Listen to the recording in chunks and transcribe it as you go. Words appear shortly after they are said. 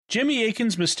Jimmy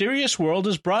Akin's Mysterious World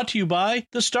is brought to you by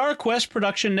the Star Quest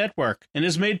Production Network and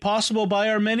is made possible by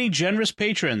our many generous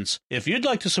patrons. If you'd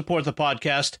like to support the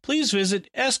podcast, please visit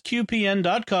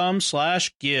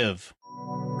sqpn.com/give.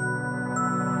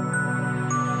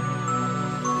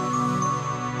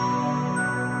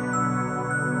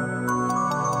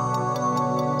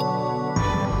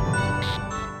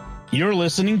 You're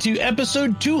listening to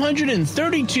episode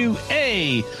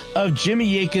 232A of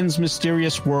Jimmy Akin's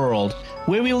Mysterious World,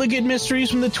 where we look at mysteries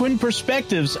from the twin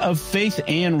perspectives of faith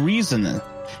and reason.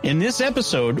 In this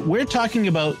episode, we're talking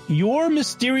about your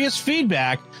mysterious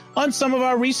feedback on some of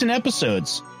our recent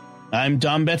episodes. I'm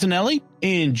Dom Bettinelli,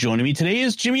 and joining me today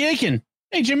is Jimmy Akin.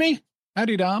 Hey, Jimmy.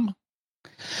 Howdy, Dom.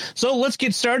 So let's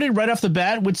get started right off the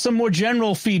bat with some more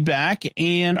general feedback.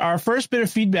 And our first bit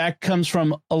of feedback comes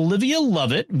from Olivia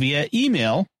Lovett via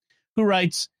email, who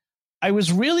writes, I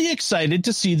was really excited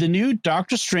to see the new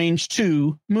Doctor Strange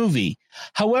 2 movie.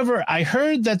 However, I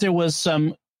heard that there was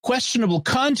some questionable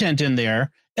content in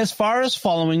there as far as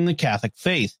following the Catholic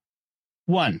faith.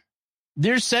 1.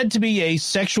 There's said to be a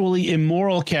sexually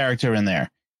immoral character in there.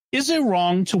 Is it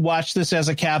wrong to watch this as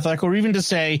a Catholic or even to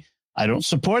say, I don't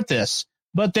support this,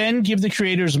 but then give the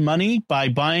creators money by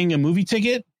buying a movie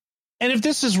ticket? And if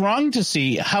this is wrong to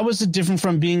see, how is it different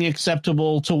from being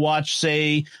acceptable to watch,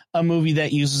 say, a movie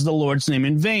that uses the Lord's name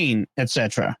in vain,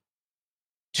 etc.?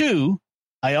 2,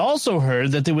 I also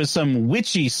heard that there was some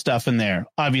witchy stuff in there,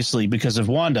 obviously because of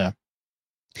Wanda.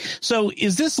 So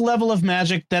is this level of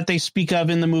magic that they speak of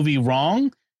in the movie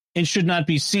wrong and should not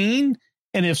be seen?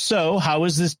 And if so, how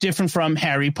is this different from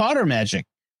Harry Potter magic?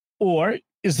 Or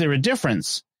is there a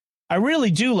difference? I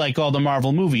really do like all the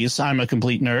Marvel movies. I'm a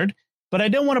complete nerd, but I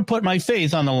don't want to put my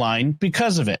faith on the line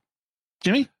because of it.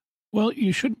 Jimmy? Well,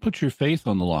 you shouldn't put your faith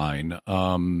on the line.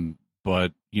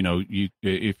 But, you know,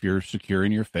 if you're secure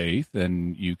in your faith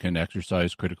and you can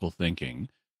exercise critical thinking,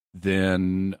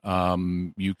 then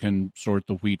you can sort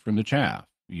the wheat from the chaff.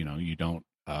 You know, you don't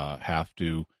have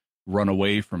to run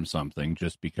away from something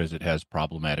just because it has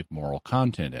problematic moral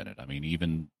content in it. I mean,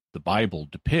 even the Bible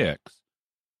depicts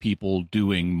people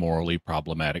doing morally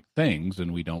problematic things,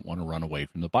 and we don't want to run away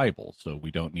from the Bible. So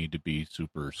we don't need to be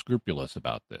super scrupulous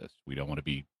about this. We don't want to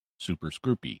be super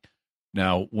scroopy.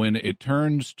 Now, when it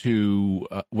comes to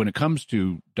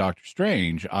Doctor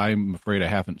Strange, I'm afraid I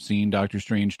haven't seen Doctor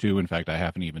Strange 2. In fact, I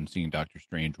haven't even seen Doctor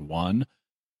Strange 1.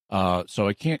 So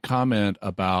I can't comment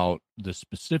about the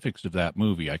specifics of that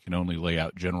movie. I can only lay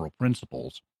out general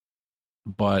principles.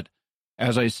 But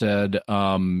as I said,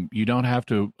 you don't have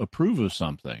to approve of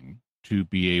something to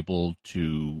be able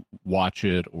to watch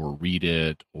it or read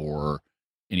it or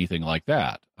anything like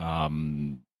that.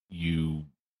 You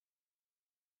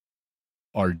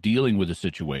are dealing with a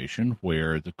situation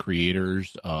where the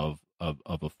creators of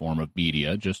a form of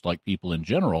media, just like people in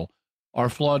general, are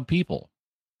flawed people.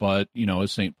 But, you know,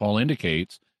 as St. Paul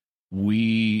indicates,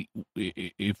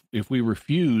 if we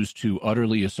refuse to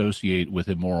utterly associate with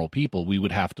immoral people, we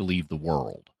would have to leave the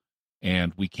world,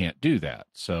 and we can't do that.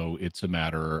 So it's a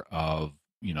matter of,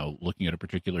 you know, looking at a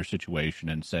particular situation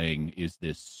and saying, is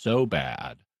this so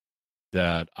bad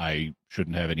that I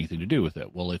shouldn't have anything to do with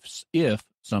it? Well, if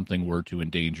something were to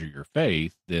endanger your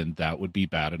faith, then that would be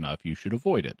bad enough. You should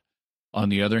avoid it. On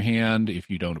the other hand, if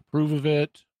you don't approve of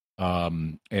it,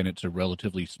 and it's a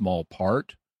relatively small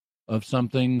part of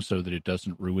something so that it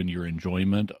doesn't ruin your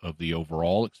enjoyment of the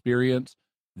overall experience,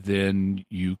 then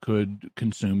you could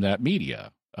consume that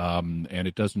media. And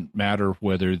it doesn't matter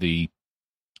whether the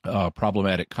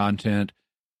problematic content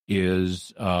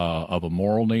is of a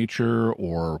moral nature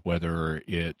or whether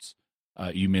it's,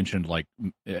 you mentioned like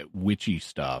witchy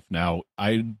stuff. Now,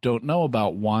 I don't know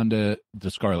about Wanda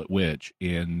the Scarlet Witch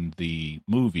in the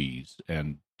movies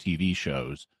and TV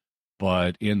shows,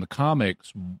 but in the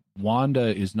comics,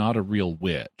 Wanda is not a real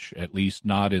witch, at least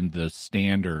not in the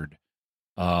standard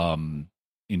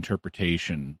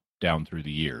interpretation down through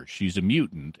the years. She's a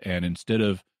mutant, and instead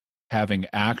of having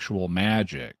actual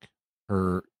magic,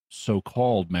 her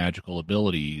so-called magical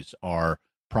abilities are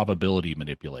probability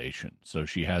manipulation. So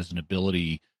she has an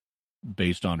ability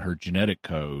based on her genetic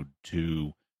code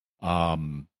to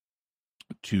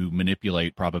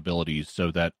manipulate probabilities so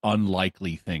that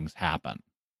unlikely things happen.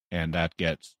 And that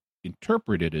gets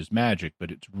interpreted as magic, but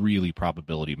it's really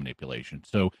probability manipulation.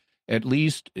 So at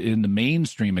least in the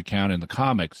mainstream account in the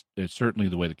comics, it's certainly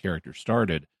the way the character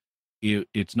started,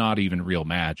 it's not even real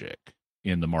magic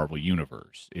in the Marvel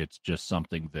universe. It's just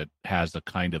something that has a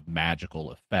kind of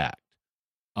magical effect.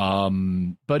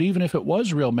 But even if it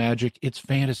was real magic, it's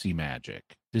fantasy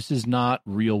magic. This is not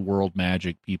real world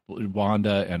magic.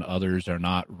 Wanda and others are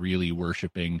not really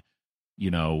worshiping,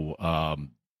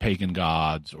 pagan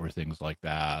gods or things like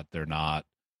that. They're not.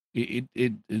 I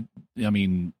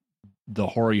mean, the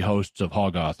hoary hosts of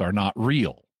Hoggoth are not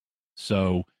real.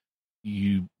 So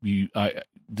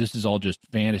this is all just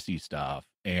fantasy stuff.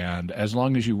 And as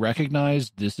long as you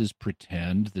recognize this is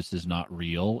pretend, this is not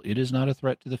real, it is not a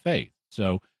threat to the faith.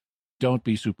 So don't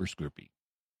be super scroopy.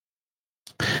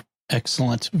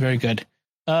 Excellent. Very good.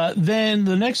 Then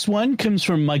the next one comes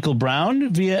from Michael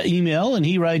Brown via email, and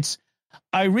he writes,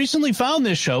 I recently found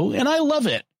this show, and I love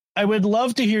it. I would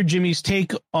love to hear Jimmy's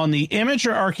take on the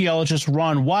amateur archaeologist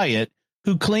Ron Wyatt,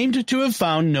 who claimed to have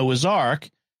found Noah's Ark,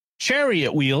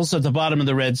 chariot wheels at the bottom of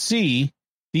the Red Sea,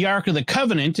 the Ark of the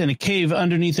Covenant in a cave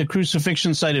underneath the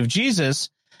crucifixion site of Jesus,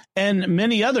 and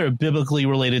many other biblically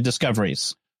related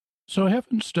discoveries. So I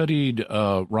haven't studied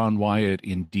Ron Wyatt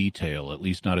in detail, at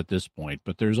least not at this point,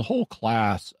 but there's a whole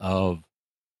class of,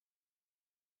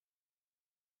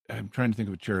 I'm trying to think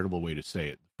of a charitable way to say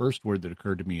it. The first word that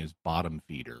occurred to me is bottom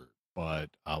feeder,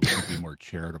 but I'll be more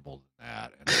charitable than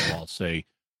that. And so I'll say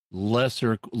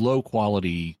low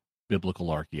quality biblical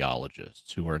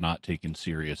archaeologists who are not taken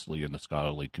seriously in the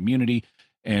scholarly community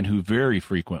and who very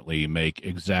frequently make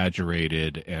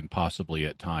exaggerated and possibly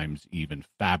at times even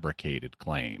fabricated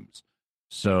claims.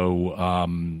 So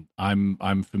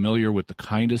I'm familiar with the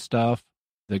kind of stuff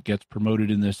that gets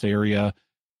promoted in this area,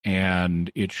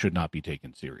 and it should not be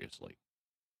taken seriously.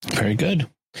 Very good.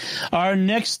 Our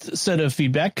next set of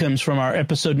feedback comes from our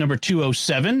episode number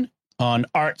 207 on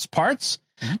arts parts.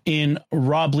 In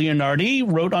Rob Leonardi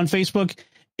wrote on Facebook,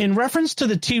 in reference to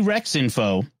the T-Rex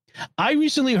info, I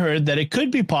recently heard that it could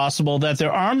be possible that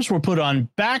their arms were put on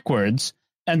backwards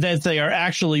and that they are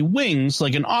actually wings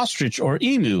like an ostrich or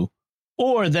emu,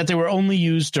 or that they were only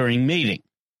used during mating.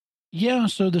 Yeah,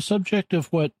 so the subject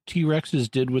of what T-Rexes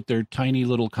did with their tiny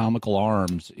little comical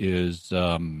arms is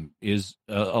a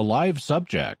live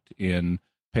subject in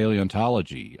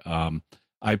paleontology.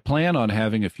 I plan on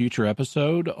having a future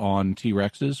episode on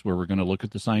T-Rexes where we're going to look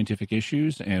at the scientific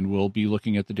issues and we'll be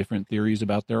looking at the different theories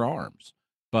about their arms.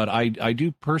 But I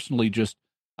do personally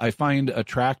I find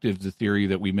attractive the theory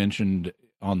that we mentioned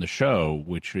on the show,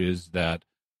 which is that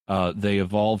they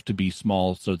evolved to be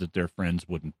small so that their friends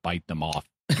wouldn't bite them off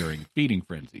during feeding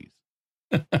frenzies.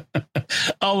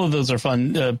 All of those are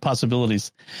fun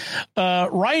possibilities.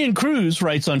 Ryan Cruz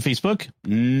writes on Facebook,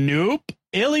 nope.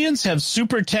 Aliens have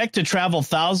super tech to travel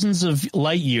thousands of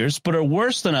light years, but are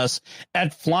worse than us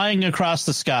at flying across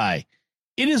the sky.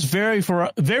 It is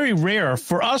very rare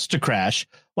for us to crash.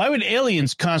 Why would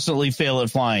aliens constantly fail at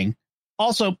flying?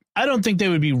 Also, I don't think they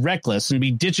would be reckless and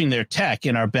be ditching their tech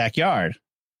in our backyard.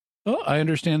 Well, I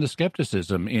understand the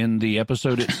skepticism. In the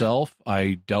episode itself,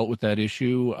 I dealt with that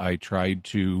issue. I tried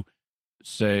to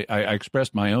say, I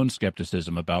expressed my own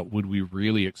skepticism about would we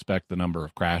really expect the number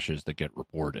of crashes that get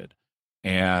reported?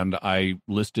 And I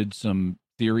listed some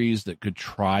theories that could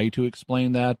try to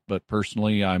explain that, but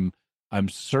personally, I'm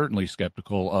certainly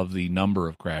skeptical of the number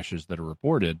of crashes that are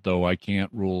reported, though I can't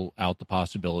rule out the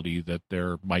possibility that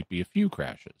there might be a few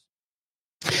crashes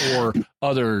or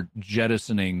other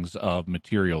jettisonings of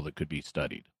material that could be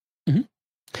studied. Mm-hmm.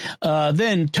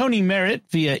 Then Tony Merritt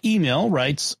via email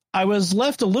writes, I was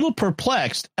left a little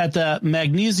perplexed at the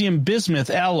magnesium bismuth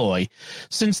alloy,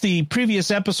 since the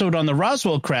previous episode on the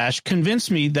Roswell crash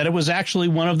convinced me that it was actually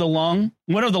one of the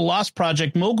Lost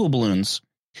Project mogul balloons.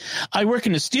 I work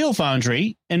in a steel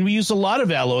foundry, and we use a lot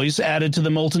of alloys added to the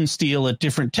molten steel at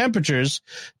different temperatures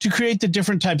to create the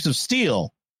different types of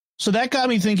steel. So that got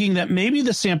me thinking that maybe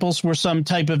the samples were some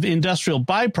type of industrial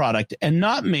byproduct and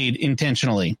not made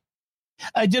intentionally.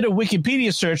 I did a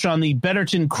Wikipedia search on the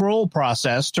Betterton-Kroll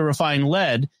process to refine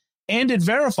lead, and it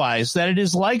verifies that it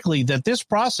is likely that this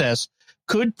process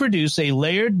could produce a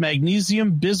layered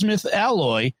magnesium bismuth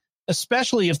alloy,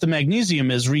 especially if the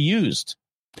magnesium is reused.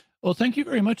 Well, thank you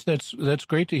very much. That's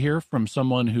great to hear from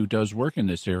someone who does work in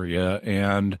this area,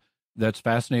 and that's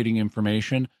fascinating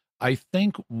information. I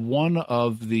think one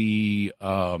of the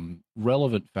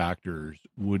relevant factors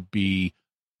would be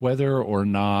whether or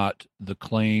not the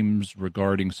claims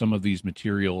regarding some of these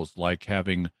materials, like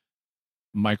having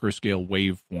microscale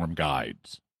waveform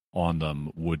guides on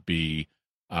them, would be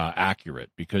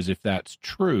accurate. Because if that's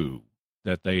true,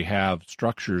 that they have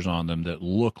structures on them that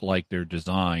look like they're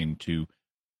designed to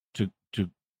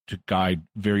guide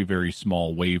very, very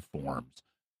small waveforms,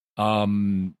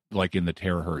 like in the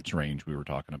terahertz range we were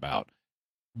talking about,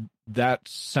 that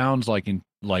sounds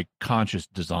like conscious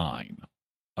design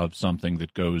of something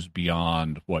that goes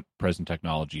beyond what present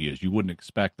technology is. You wouldn't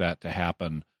expect that to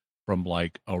happen from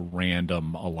like a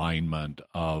random alignment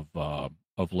of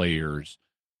layers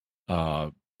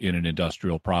in an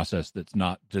industrial process that's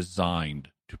not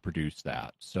designed to produce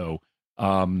that. So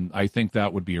I think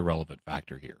that would be a relevant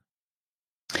factor here.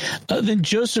 Then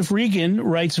Joseph Regan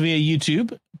writes via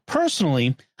YouTube,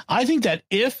 personally, I think that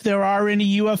if there are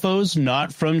any UFOs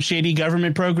not from shady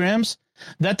government programs,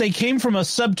 that they came from a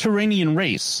subterranean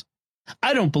race.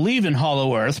 I don't believe in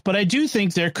Hollow Earth, but I do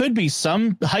think there could be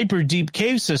some hyper-deep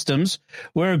cave systems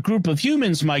where a group of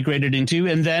humans migrated into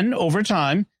and then, over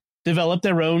time, developed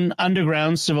their own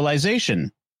underground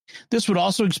civilization. This would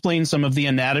also explain some of the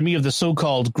anatomy of the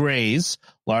so-called Greys,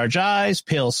 large eyes,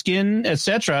 pale skin,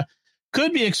 etc.,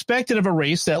 could be expected of a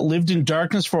race that lived in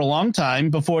darkness for a long time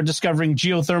before discovering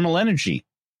geothermal energy.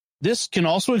 This can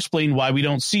also explain why we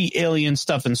don't see alien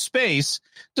stuff in space,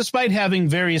 despite having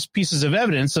various pieces of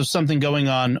evidence of something going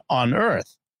on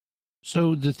Earth.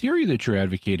 So the theory that you're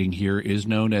advocating here is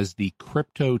known as the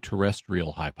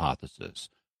crypto-terrestrial hypothesis.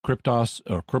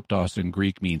 Kryptos in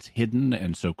Greek means hidden,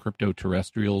 and so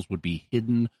crypto-terrestrials would be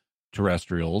hidden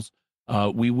terrestrials.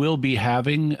 We will be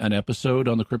having an episode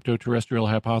on the crypto-terrestrial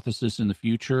hypothesis in the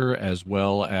future, as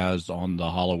well as on the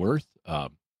Hollow Earth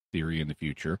theory in the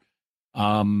future. If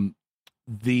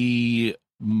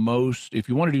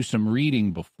you want to do some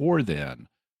reading before then,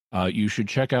 you should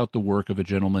check out the work of a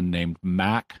gentleman named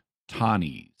Mac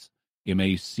Tonnies,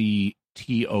 Mactonnies.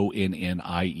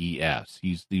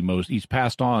 He's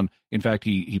passed on. In fact,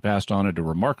 he passed on at a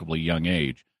remarkably young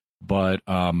age, but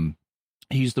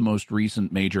he's the most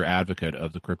recent major advocate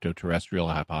of the crypto-terrestrial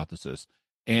hypothesis.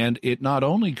 And it not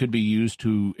only could be used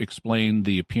to explain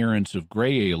the appearance of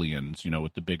gray aliens,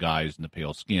 with the big eyes and the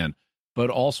pale skin, but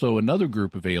also another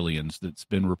group of aliens that's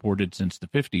been reported since the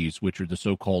 50s, which are the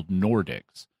so-called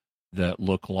Nordics, that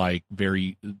look like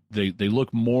they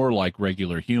look more like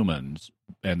regular humans,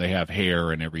 and they have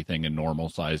hair and everything and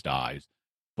normal-sized eyes,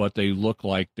 but they look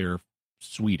like they're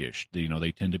Swedish. They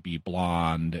tend to be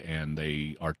blonde, and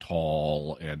they are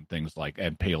tall and things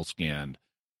and pale-skinned,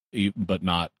 but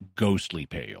not ghostly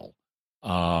pale.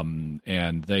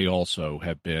 And they also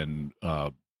have been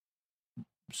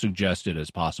suggested as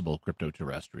possible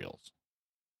crypto-terrestrials.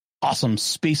 Awesome.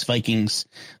 Space Vikings.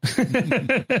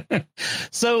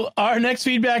 So our next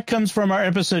feedback comes from our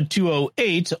episode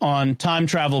 208 on time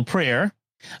travel prayer.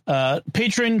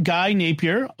 Patron Guy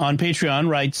Napier on Patreon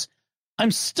writes,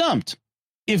 I'm stumped.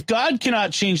 If God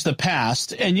cannot change the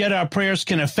past, and yet our prayers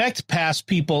can affect past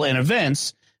people and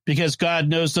events, because God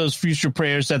knows those future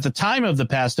prayers at the time of the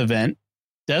past event,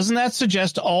 doesn't that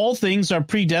suggest all things are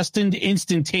predestined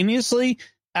instantaneously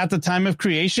at the time of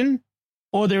creation?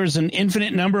 Or there is an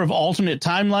infinite number of alternate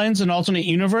timelines and alternate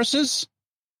universes?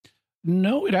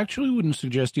 No, it actually wouldn't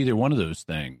suggest either one of those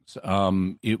things.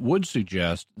 It would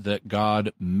suggest that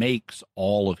God makes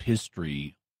all of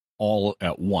history all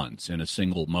at once in a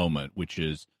single moment, which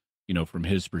is, from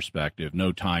his perspective,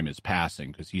 no time is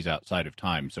passing because he's outside of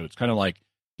time. So it's kind of like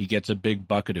he gets a big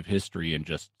bucket of history and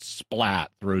just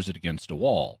splat throws it against a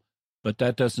wall. But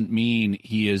that doesn't mean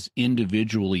he is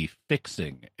individually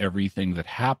fixing everything that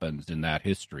happens in that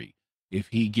history. If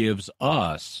he gives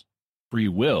us free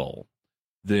will,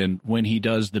 then when he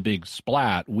does the big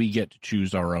splat, we get to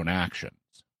choose our own actions.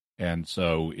 And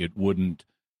so it wouldn't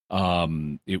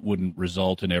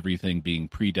result in everything being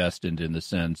predestined in the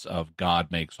sense of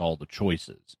God makes all the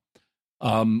choices.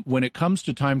 When it comes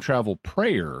to time travel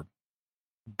prayer,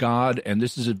 God, and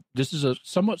this is a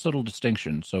somewhat subtle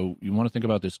distinction, so you want to think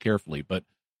about this carefully,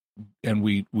 and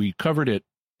we covered it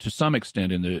to some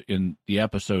extent in the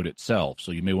episode itself,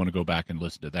 so you may want to go back and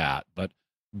listen to that. But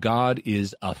God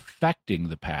is affecting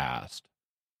the past.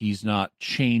 He's not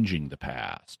changing the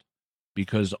past,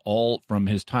 because from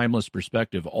his timeless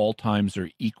perspective, all times are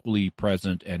equally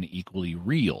present and equally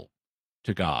real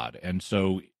to God. And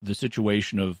so the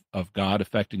situation of God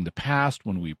affecting the past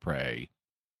when we pray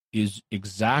is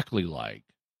exactly like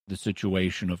the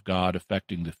situation of God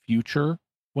affecting the future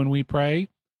when we pray,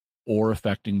 or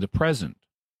affecting the present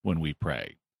when we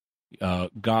pray.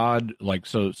 God,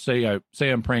 say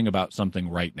I'm praying about something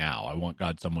right now. I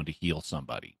want someone to heal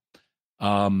somebody.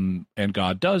 And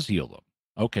God does heal them.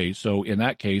 Okay, so in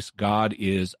that case, God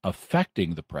is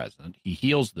affecting the present. He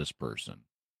heals this person,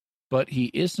 but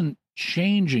he isn't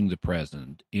changing the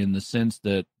present in the sense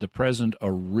that the present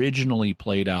originally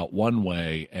played out one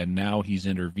way, and now he's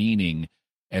intervening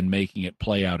and making it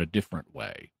play out a different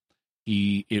way.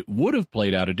 It would have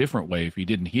played out a different way if he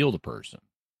didn't heal the person,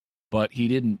 but he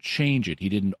didn't change it. He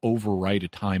didn't overwrite a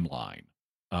timeline.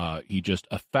 He just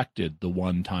affected the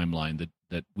one timeline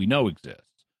that we know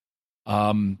exists.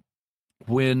 And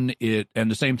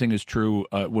the same thing is true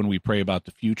when we pray about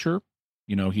the future.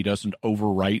 He doesn't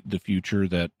overwrite the future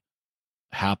that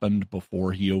happened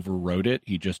before he overwrote it.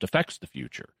 He just affects the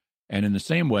future. And in the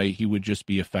same way, he would just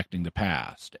be affecting the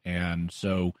past. And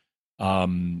so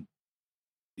when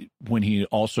he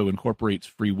also incorporates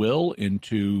free will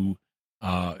into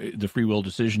the free will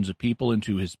decisions of people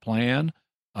into his plan,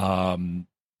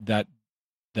 that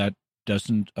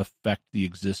doesn't affect the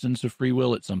existence of free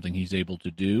will. It's something he's able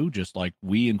to do, just like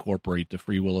we incorporate the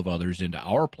free will of others into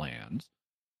our plans.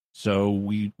 So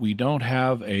we don't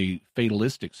have a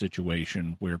fatalistic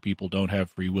situation where people don't have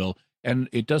free will, and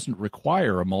it doesn't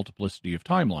require a multiplicity of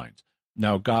timelines.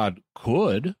 Now, God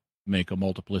could make a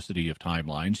multiplicity of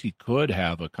timelines. He could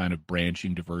have a kind of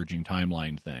branching, diverging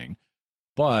timeline thing,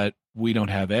 but we don't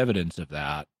have evidence of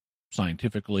that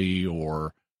scientifically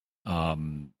or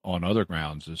on other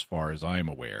grounds, as far as I'm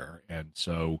aware. And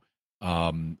so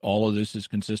all of this is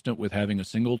consistent with having a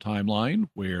single timeline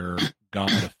where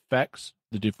God affects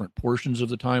the different portions of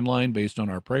the timeline based on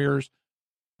our prayers,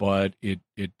 but it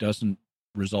doesn't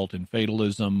result in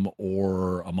fatalism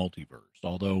or a multiverse,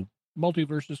 although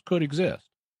multiverses could exist.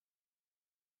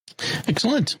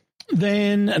 Excellent.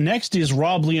 Then next is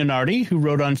Rob Leonardi, who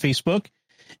wrote on Facebook,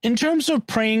 in terms of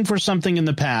praying for something in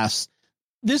the past,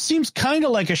 this seems kind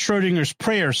of like a Schrodinger's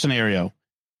prayer scenario.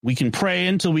 We can pray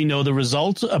until we know the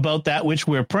result about that which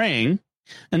we're praying.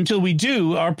 Until we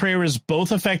do, our prayer is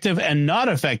both effective and not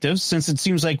effective, since it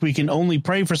seems like we can only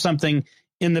pray for something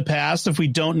in the past if we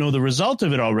don't know the result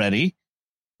of it already.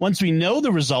 Once we know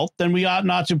the result, then we ought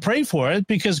not to pray for it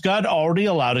because God already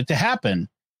allowed it to happen.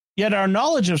 Yet our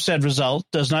knowledge of said result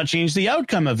does not change the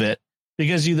outcome of it,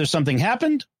 because either something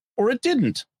happened or it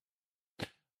didn't.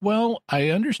 Well, I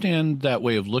understand that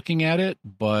way of looking at it,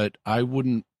 but I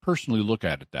wouldn't personally look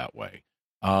at it that way.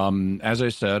 As I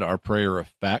said, our prayer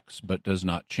affects but does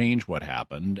not change what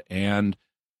happened. And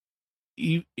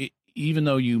even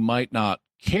though you might not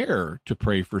care to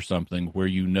pray for something where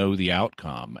you know the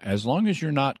outcome, as long as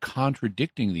you're not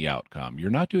contradicting the outcome, you're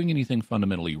not doing anything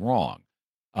fundamentally wrong.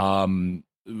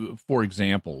 For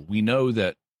example, we know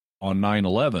that on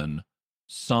 9/11,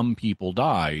 some people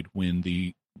died when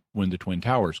the Twin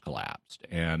Towers collapsed.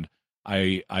 And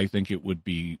I think it would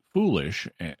be foolish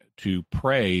to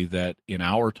pray that in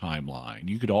our timeline,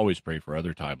 you could always pray for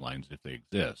other timelines if they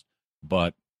exist,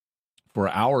 but for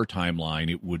our timeline,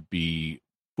 it would be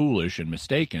foolish and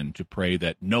mistaken to pray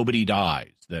that nobody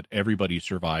dies, that everybody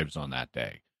survives on that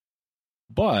day.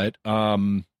 But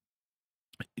some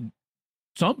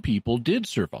people did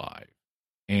survive,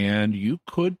 and you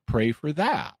could pray for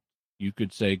that. You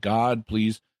could say, God,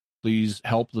 please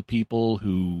help the people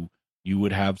who you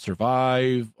would have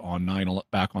survive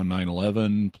back on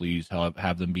 9/11. Please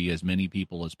have them be as many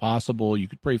people as possible. You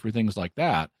could pray for things like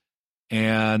that.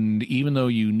 And even though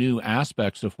you knew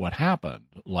aspects of what happened,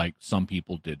 like some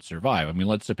people did survive. I mean,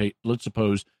 let's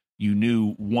suppose you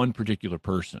knew one particular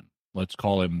person. Let's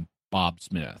call him Bob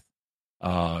Smith.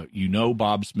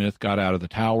 Bob Smith got out of the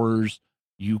towers.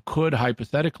 You could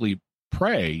hypothetically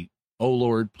pray, oh,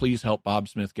 Lord, please help Bob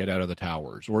Smith get out of the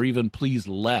towers, or even please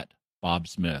let Bob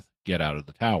Smith get out of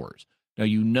the towers. Now,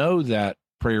 you know that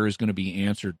prayer is going to be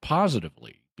answered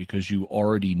positively because you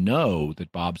already know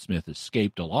that Bob Smith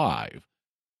escaped alive,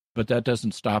 but that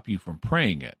doesn't stop you from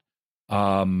praying it.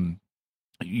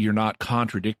 You're not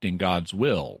contradicting God's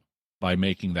will by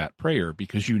making that prayer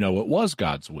because you know it was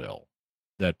God's will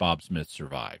that Bob Smith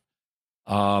survived.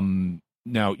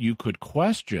 Now, you could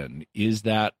question, is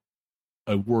that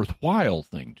a worthwhile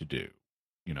thing to do?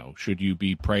 You know, should you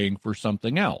be praying for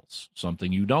something else,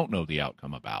 something you don't know the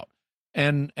outcome about?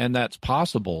 And that's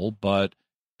possible, but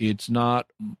it's not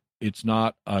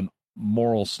a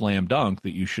moral slam dunk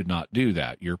that you should not do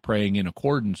that. You're praying in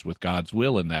accordance with God's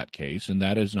will in that case, and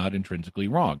that is not intrinsically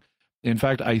wrong. In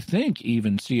fact, I think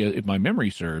even if my memory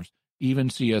serves,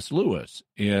 even C.S. Lewis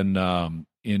in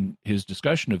his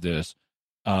discussion of this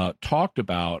talked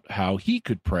about how he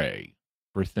could pray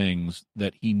for things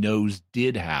that he knows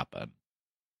did happen.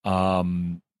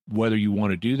 Whether you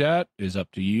want to do that is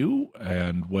up to you,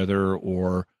 and whether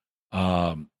or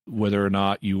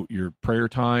not your prayer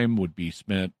time would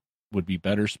be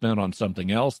better spent on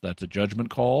something else, that's a judgment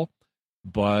call.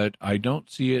 But I don't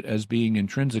see it as being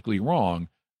intrinsically wrong.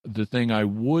 The thing I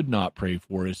would not pray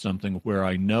for is something where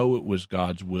I know it was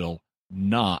God's will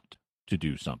not to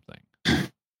do something.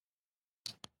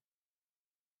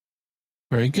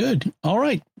 Very good. All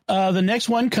right. The next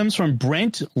one comes from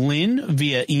Brent Lynn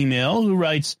via email, who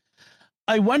writes,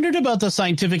 I wondered about the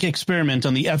scientific experiment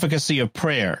on the efficacy of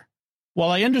prayer. While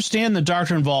I understand the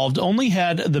doctor involved only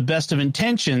had the best of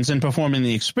intentions in performing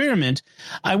the experiment,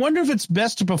 I wonder if it's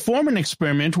best to perform an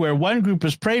experiment where one group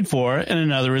is prayed for and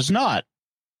another is not.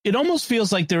 It almost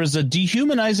feels like there is a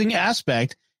dehumanizing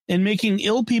aspect in making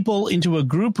ill people into a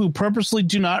group who purposely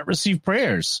do not receive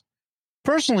prayers.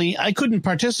 Personally, I couldn't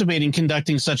participate in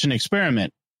conducting such an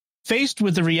experiment. Faced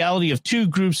with the reality of two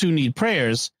groups who need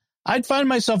prayers, I'd find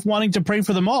myself wanting to pray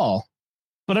for them all.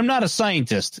 But I'm not a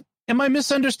scientist. Am I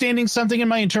misunderstanding something in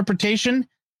my interpretation?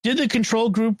 Did the control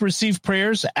group receive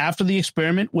prayers after the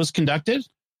experiment was conducted?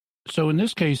 So in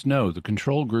this case, no, the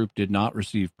control group did not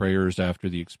receive prayers after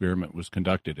the experiment was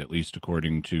conducted, at least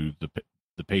according to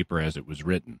the paper as it was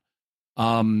written.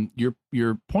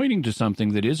 You're pointing to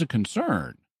something that is a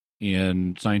concern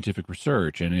in scientific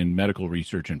research and in medical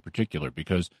research in particular,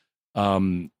 because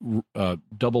double-blind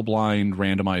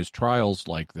randomized trials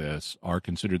like this are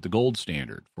considered the gold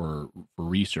standard for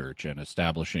research and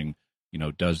establishing,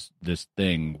 does this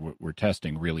thing we're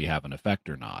testing really have an effect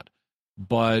or not?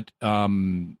 But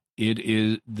it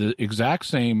is the exact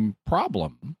same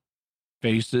problem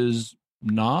faces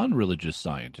non-religious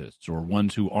scientists or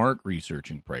ones who aren't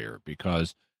researching prayer,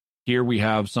 because here we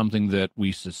have something that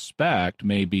we suspect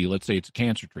may be, let's say it's a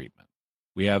cancer treatment.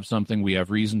 We have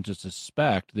reason to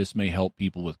suspect this may help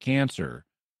people with cancer.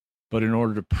 But in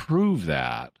order to prove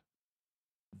that,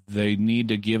 they need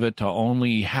to give it to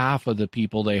only half of the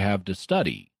people they have to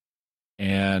study.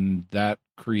 And that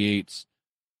creates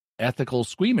ethical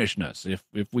squeamishness.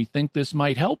 If we think this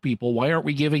might help people, why aren't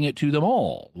we giving it to them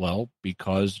all? Well,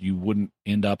 because you wouldn't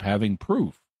end up having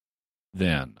proof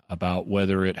then about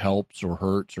whether it helps or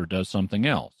hurts or does something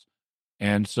else.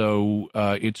 And so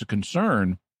it's a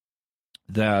concern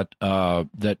that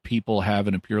people have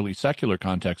in a purely secular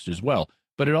context as well.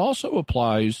 But it also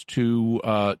applies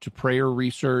to prayer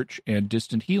research and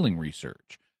distant healing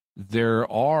research.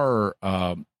 There are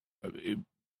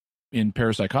in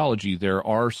parapsychology, there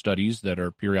are studies that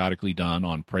are periodically done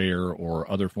on prayer or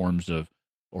other forms of,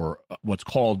 or what's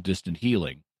called distant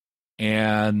healing.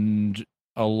 And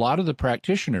a lot of the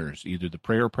practitioners, either the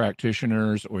prayer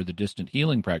practitioners or the distant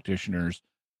healing practitioners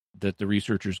that the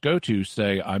researchers go to,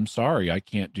 say, I'm sorry, I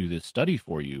can't do this study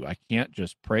for you. I can't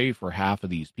just pray for half of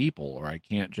these people, or I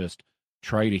can't just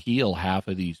try to heal half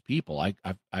of these people.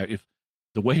 If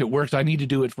the way it works, I need to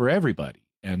do it for everybody.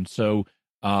 And so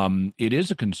it is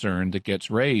a concern that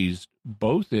gets raised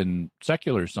both in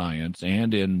secular science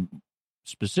and in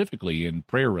specifically in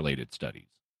prayer-related studies.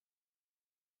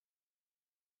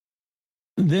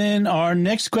 Then our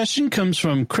next question comes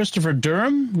from Christopher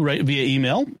Durham, right via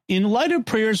email. In light of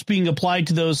prayers being applied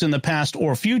to those in the past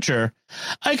or future,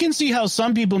 I can see how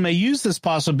some people may use this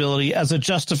possibility as a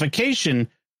justification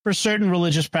for certain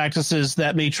religious practices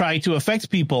that may try to affect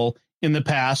people in the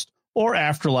past or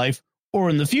afterlife or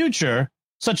in the future,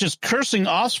 such as cursing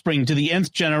offspring to the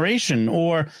nth generation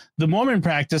or the Mormon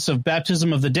practice of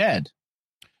baptism of the dead.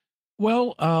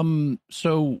 Well,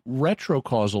 so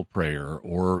retrocausal prayer,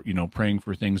 or, praying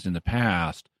for things in the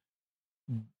past,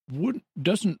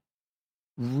 doesn't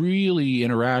really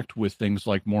interact with things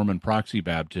like Mormon proxy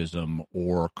baptism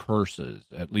or curses,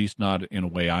 at least not in a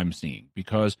way I'm seeing,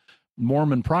 because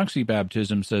Mormon proxy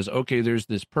baptism says, okay, there's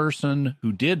this person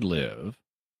who did live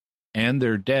and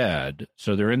they're dead,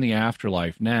 so they're in the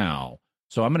afterlife now,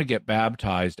 so I'm going to get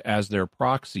baptized as their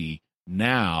proxy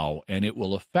now, and it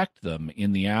will affect them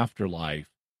in the afterlife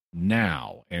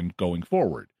now and going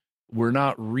forward. We're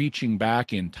not reaching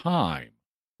back in time,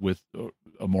 with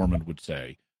a Mormon would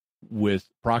say, with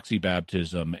proxy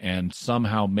baptism and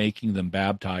somehow making them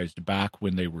baptized back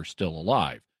when they were still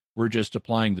alive. We're just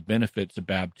applying the benefits of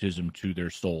baptism to their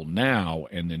soul now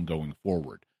and then going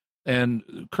forward.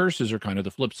 And curses are kind of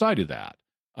the flip side of that.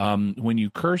 When you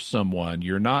curse someone,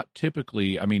 you're not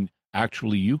typically,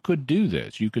 actually, you could do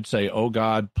this. You could say, oh,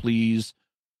 God, please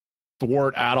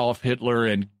thwart Adolf Hitler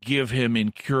and give him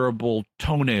incurable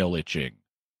toenail itching,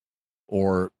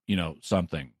 or,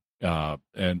 something,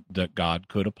 and that God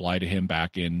could apply to him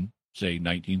back in, say,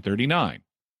 1939.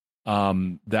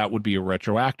 That would be a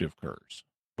retroactive curse.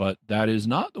 But that is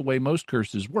not the way most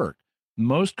curses work.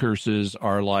 Most curses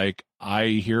are like, I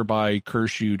hereby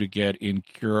curse you to get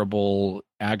incurable,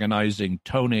 agonizing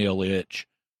toenail itch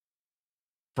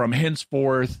from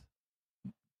henceforth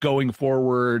going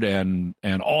forward and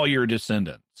all your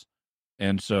descendants.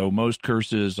 And so most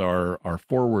curses are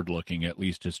forward looking, at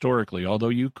least historically, although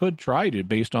you could try to,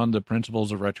 based on the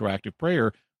principles of retroactive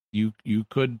prayer, you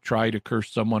could try to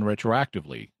curse someone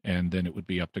retroactively, and then it would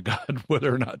be up to God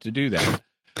whether or not to do that.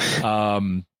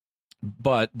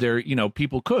 But there,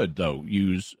 people could, though,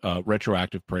 use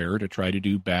retroactive prayer to try to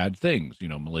do bad things,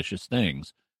 malicious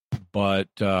things. But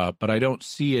I don't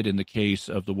see it in the case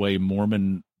of the way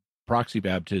Mormon proxy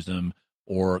baptism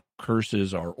or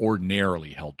curses are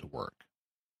ordinarily held to work.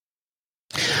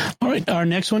 All right. Our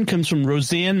next one comes from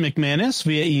Roseanne McManus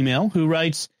via email, who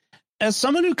writes, as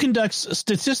someone who conducts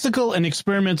statistical and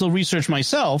experimental research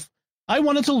myself, I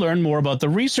wanted to learn more about the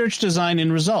research design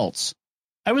and results.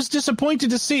 I was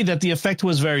disappointed to see that the effect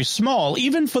was very small,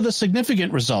 even for the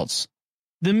significant results.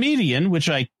 The median, which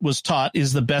I was taught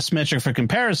is the best metric for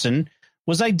comparison,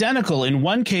 was identical in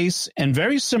one case and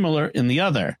very similar in the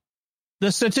other.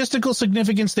 The statistical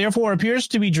significance, therefore, appears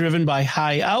to be driven by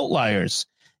high outliers,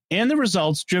 and the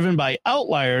results driven by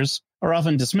outliers are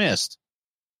often dismissed.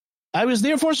 I was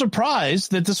therefore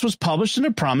surprised that this was published in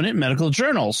a prominent medical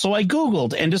journal, so I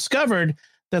Googled and discovered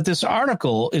that this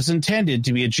article is intended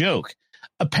to be a joke.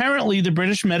 Apparently, the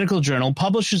British Medical Journal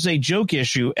publishes a joke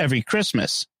issue every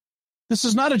Christmas. This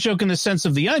is not a joke in the sense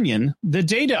of The Onion. The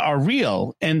data are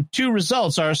real, and 2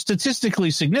 results are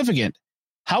statistically significant.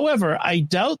 However, I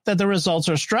doubt that the results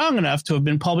are strong enough to have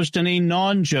been published in a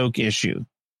non-joke issue.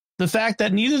 The fact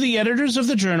that neither the editors of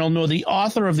the journal nor the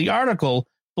author of the article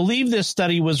believe this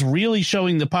study was really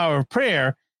showing the power of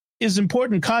prayer is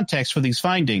important context for these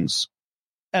findings.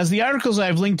 As the articles I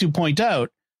have linked to point out,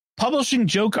 publishing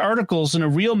joke articles in a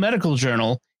real medical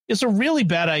journal is a really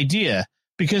bad idea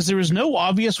because there is no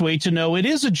obvious way to know it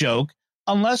is a joke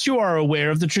unless you are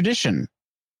aware of the tradition.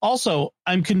 Also,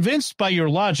 I'm convinced by your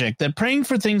logic that praying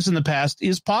for things in the past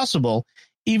is possible,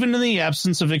 even in the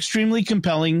absence of extremely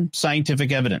compelling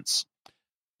scientific evidence.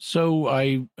 So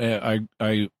I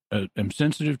am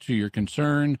sensitive to your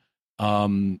concern,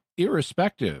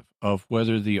 irrespective of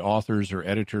whether the authors or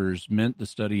editors meant the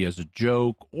study as a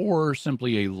joke or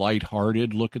simply a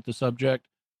lighthearted look at the subject.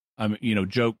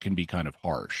 Joke can be kind of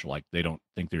harsh, like they don't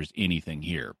think there's anything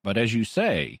here. But as you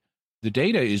say, the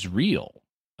data is real.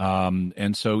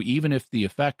 And so even if the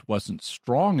effect wasn't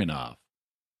strong enough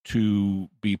to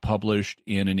be published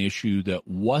in an issue that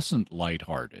wasn't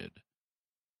lighthearted,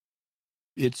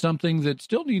 it's something that's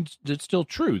still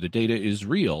true. The data is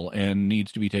real and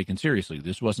needs to be taken seriously.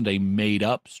 This wasn't a made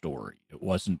up story. It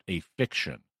wasn't a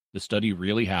fiction. The study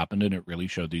really happened and it really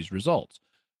showed these results.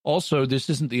 Also, this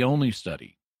isn't the only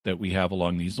study that we have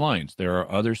along these lines. There are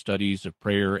other studies of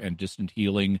prayer and distant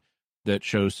healing that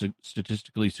show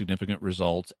statistically significant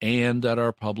results and that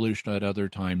are published at other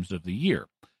times of the year.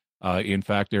 In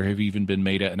fact, there have even been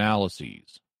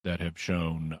meta-analyses that have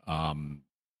shown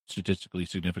statistically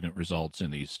significant results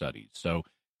in these studies. So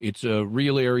it's a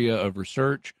real area of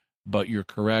research, but you're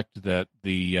correct that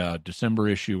the December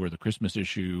issue or the Christmas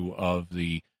issue of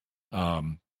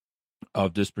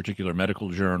this particular medical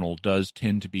journal does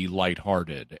tend to be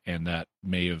lighthearted, and that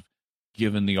may have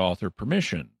given the author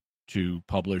permission to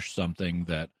publish something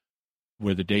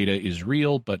where the data is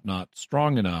real but not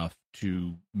strong enough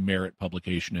to merit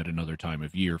publication at another time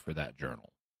of year for that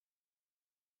journal.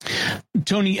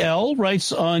 Tony L.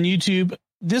 writes on YouTube,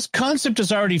 this concept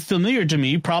is already familiar to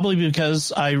me, probably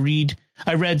because I read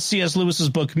C.S. Lewis's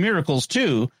book Miracles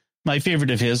too, my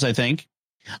favorite of his, I think.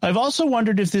 I've also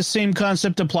wondered if this same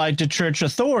concept applied to church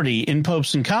authority in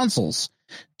popes and councils.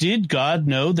 Did God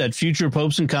know that future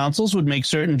popes and councils would make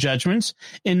certain judgments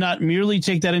and not merely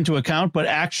take that into account, but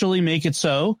actually make it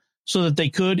so that they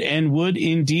could and would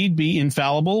indeed be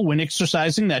infallible when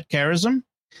exercising that charism?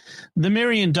 The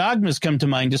Marian dogmas come to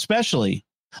mind especially.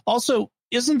 Also,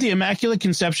 isn't the Immaculate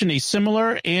Conception a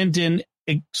similar and an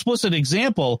explicit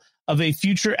example of a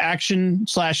future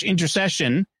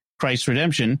action/intercession, Christ's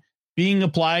redemption, being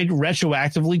applied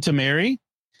retroactively to Mary?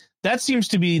 That seems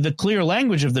to be the clear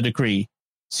language of the decree.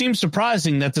 Seems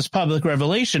surprising that this public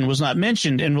revelation was not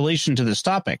mentioned in relation to this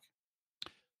topic.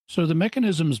 So the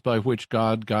mechanisms by which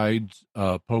God guides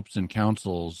popes and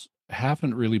councils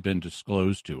haven't really been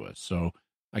disclosed to us, so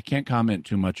I can't comment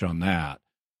too much on that.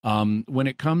 When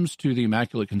it comes to the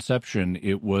Immaculate Conception,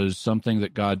 it was something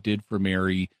that God did for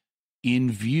Mary in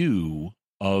view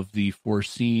of the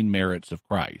foreseen merits of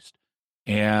Christ.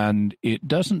 And it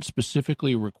doesn't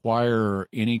specifically require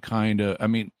any kind of,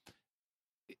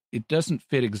 it doesn't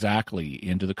fit exactly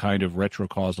into the kind of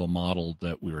retrocausal model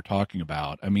that we were talking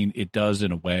about. It does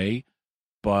in a way,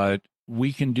 but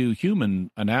we can do human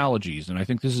analogies. And I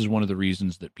think this is one of the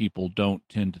reasons that people don't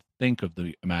tend to think of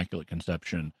the Immaculate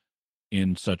Conception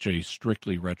in such a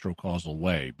strictly retrocausal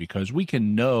way, because we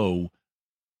can know,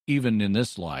 even in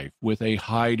this life, with a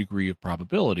high degree of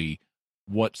probability,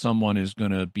 what someone is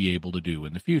going to be able to do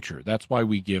in the future. That's why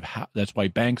that's why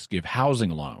banks give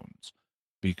housing loans,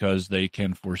 because they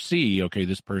can foresee, okay,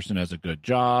 this person has a good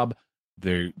job,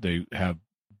 they have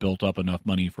built up enough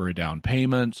money for a down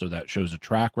payment, so that shows a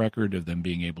track record of them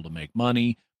being able to make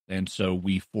money, and so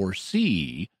we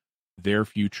foresee their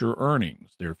future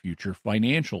earnings, their future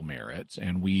financial merits,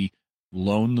 and we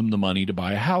loan them the money to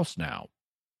buy a house now,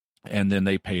 and then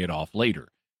they pay it off later.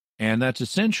 And that's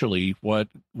essentially what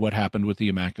happened with the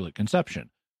Immaculate Conception.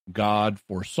 God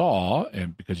foresaw,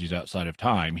 and because he's outside of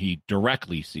time, he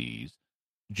directly sees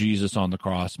Jesus on the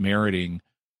cross meriting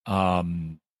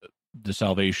the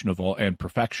salvation of all and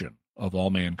perfection of all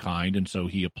mankind. And so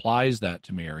he applies that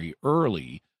to Mary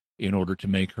early in order to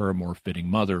make her a more fitting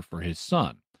mother for his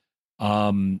son.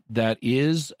 That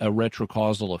is a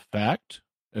retrocausal effect,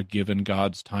 given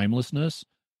God's timelessness,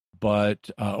 but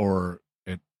it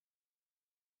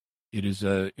is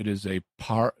an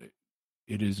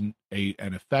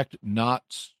effect not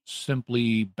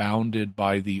simply bounded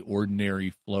by the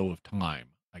ordinary flow of time.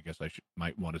 I guess I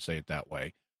might want to say it that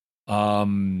way.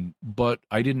 But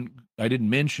I didn't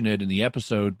mention it in the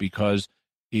episode because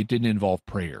it didn't involve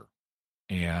prayer.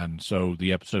 And so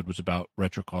the episode was about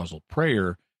retrocausal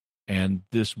prayer, and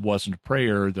this wasn't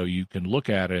prayer, though you can look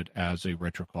at it as a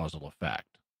retrocausal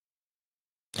effect.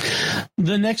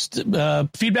 The next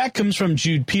feedback comes from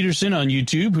Jude Peterson on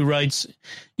YouTube, who writes,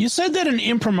 "You said that an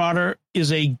imprimatur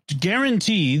is a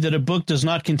guarantee that a book does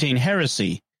not contain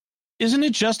heresy. Isn't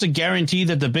it just a guarantee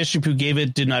that the bishop who gave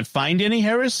it did not find any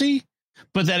heresy,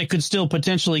 but that it could still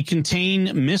potentially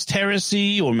contain missed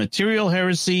heresy or material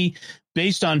heresy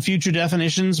based on future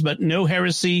definitions, but no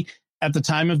heresy at the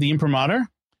time of the imprimatur?"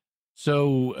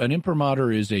 So an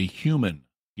imprimatur is a human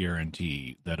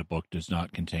guarantee that a book does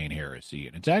not contain heresy.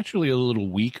 And it's actually a little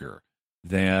weaker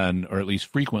than, or at least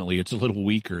frequently, it's a little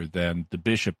weaker than the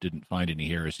bishop didn't find any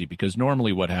heresy, because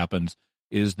normally what happens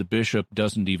is the bishop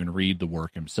doesn't even read the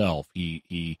work himself.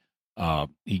 He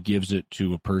gives it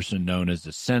to a person known as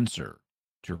a censor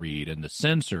to read, and the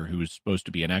censor, who is supposed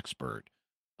to be an expert,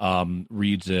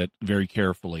 reads it very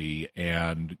carefully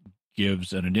and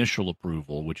gives an initial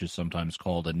approval, which is sometimes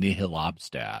called a nihil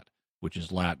obstat, which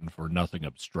is Latin for nothing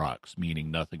obstructs,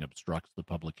 meaning nothing obstructs the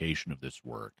publication of this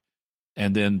work.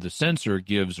 And then the censor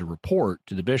gives a report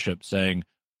to the bishop saying,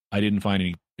 I didn't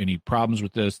find any problems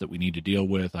with this that we need to deal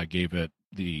with. I gave it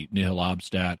the nihil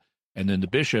obstat. And then the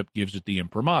bishop gives it the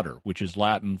imprimatur, which is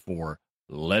Latin for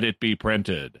let it be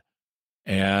printed.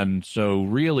 And so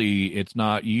really, it's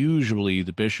not usually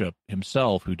the bishop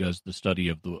himself who does the study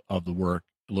of the work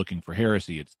looking for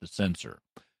heresy. It's the censor.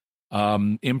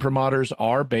 Imprimaturs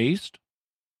are based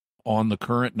on the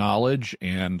current knowledge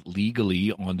and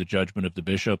legally on the judgment of the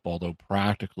bishop, although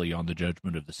practically on the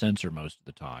judgment of the censor most of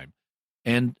the time.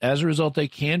 And as a result, they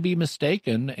can be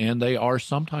mistaken, and they are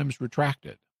sometimes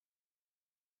retracted.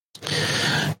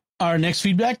 Our next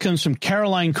feedback comes from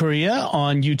Caroline Correa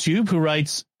on YouTube, who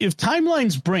writes, "If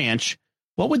timelines branch,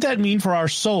 what would that mean for our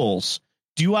souls?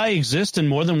 Do I exist in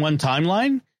more than one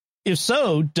timeline? If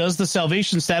so, does the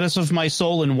salvation status of my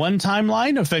soul in one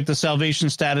timeline affect the salvation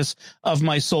status of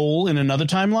my soul in another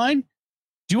timeline?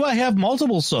 Do I have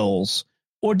multiple souls?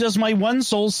 Or does my one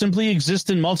soul simply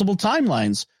exist in multiple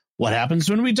timelines? What happens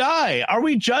when we die? Are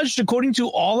we judged according to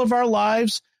all of our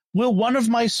lives? Will one of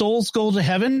my souls go to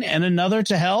heaven and another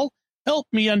to hell? Help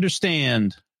me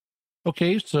understand."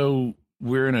 Okay, so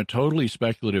we're in a totally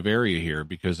speculative area here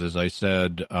because, as I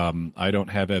said, I don't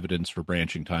have evidence for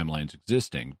branching timelines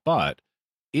existing. But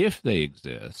if they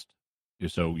exist,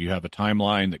 so you have a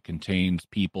timeline that contains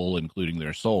people, including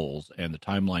their souls, and the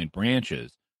timeline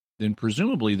branches, then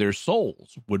presumably their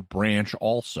souls would branch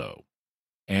also.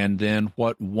 And then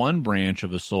what one branch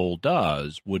of a soul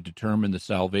does would determine the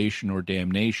salvation or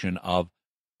damnation of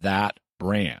that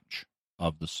branch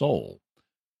of the soul.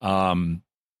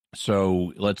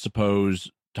 So let's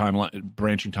suppose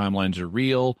branching timelines are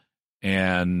real,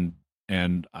 and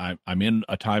I'm in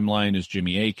a timeline as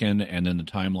Jimmy Akin, and then the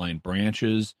timeline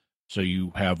branches. So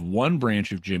you have one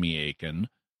branch of Jimmy Akin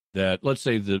that, let's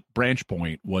say the branch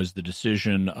point was the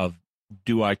decision of,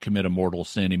 do I commit a mortal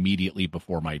sin immediately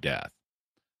before my death?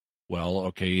 Well,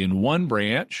 okay, in one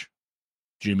branch,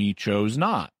 Jimmy chose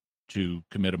not to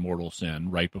commit a mortal sin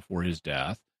right before his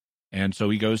death, and so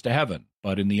he goes to heaven.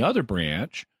 But in the other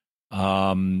branch,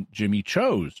 Jimmy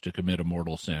chose to commit a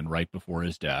mortal sin right before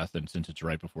his death, and since it's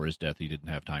right before his death, he didn't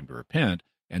have time to repent,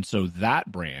 and so that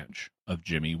branch of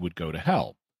Jimmy would go to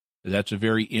hell. That's a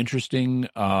very interesting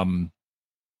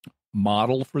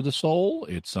model for the soul.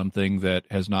 It's something that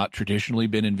has not traditionally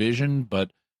been envisioned,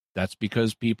 but that's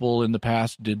because people in the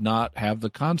past did not have the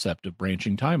concept of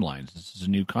branching timelines. This is a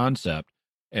new concept,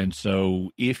 and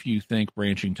so if you think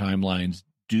branching timelines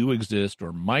do exist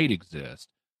or might exist,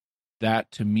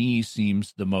 that to me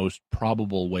seems the most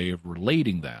probable way of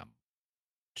relating them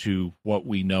to what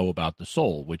we know about the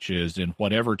soul, which is in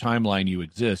whatever timeline you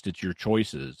exist, it's your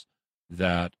choices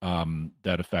that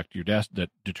affect that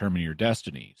determine your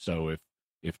destiny. So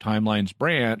if timelines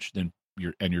branch, then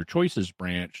your choices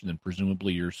branch, then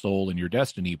presumably your soul and your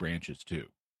destiny branches too.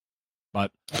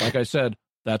 But like I said,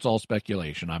 that's all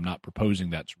speculation. I'm not proposing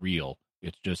that's real.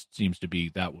 It just seems to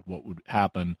be what would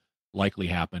likely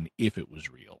happen if it was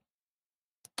real.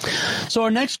 So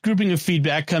our next grouping of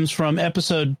feedback comes from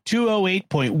episode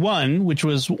 208.1, which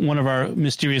was one of our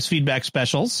mysterious feedback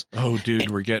specials. Oh, dude,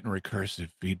 we're getting recursive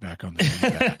feedback on the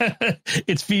feedback.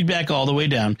 It's feedback all the way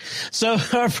down. So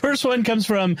our first one comes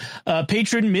from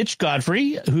patron Mitch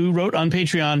Godfrey, who wrote on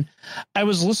Patreon, I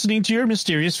was listening to your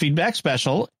mysterious feedback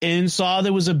special and saw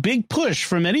there was a big push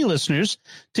from many listeners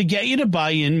to get you to buy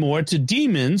in more to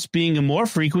demons being a more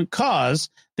frequent cause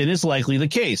than is likely the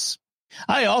case.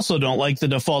 I also don't like the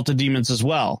default to demons as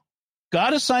well.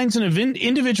 God assigns an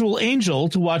individual angel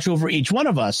to watch over each one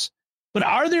of us. But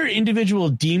are there individual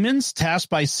demons tasked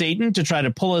by Satan to try to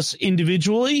pull us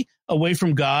individually away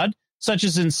from God, such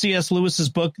as in C.S. Lewis's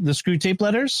book, The Screwtape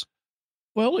Letters?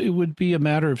 Well, it would be a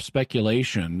matter of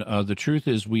speculation. The truth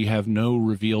is we have no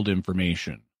revealed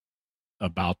information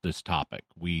about this topic.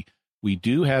 We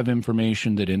do have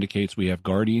information that indicates we have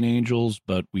guardian angels,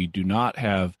 but we do not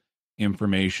have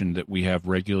information that we have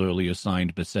regularly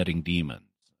assigned besetting demons.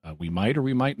 We might or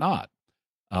we might not.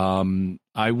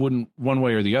 I wouldn't, one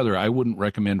way or the other, I wouldn't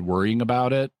recommend worrying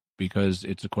about it because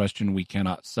it's a question we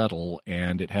cannot settle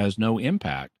and it has no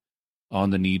impact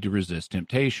on the need to resist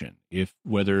temptation. If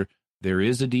whether there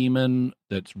is a demon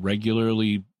that's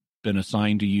regularly been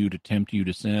assigned to you to tempt you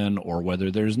to sin or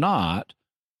whether there's not,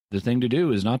 the thing to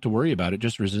do is not to worry about it,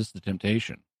 just resist the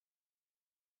temptation.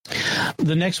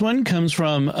 The next one comes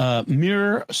from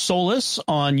Mir Solus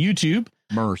on YouTube.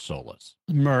 Mur Solus.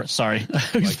 Sorry.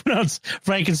 I pronounced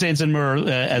Frankenstein's and Mur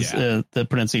as the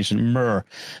pronunciation. Mir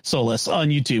Solus on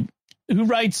YouTube, who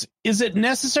writes, is it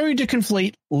necessary to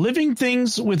conflate living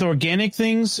things with organic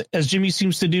things, as Jimmy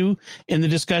seems to do in the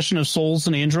discussion of souls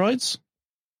and androids?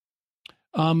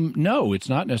 No, it's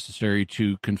not necessary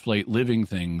to conflate living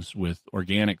things with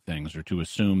organic things or to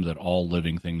assume that all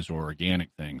living things are organic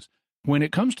things. When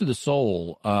it comes to the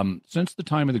soul, since the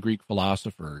time of the Greek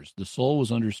philosophers, the soul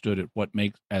was understood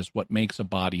as what makes a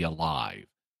body alive.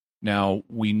 Now,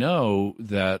 we know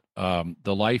that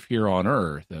the life here on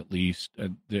Earth, at least,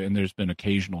 and there's been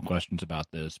occasional questions about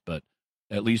this, but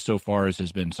at least so far as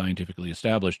has been scientifically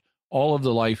established, all of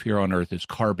the life here on Earth is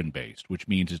carbon-based, which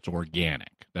means it's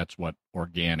organic. That's what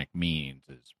organic means,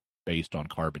 is based on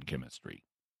carbon chemistry.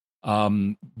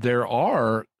 There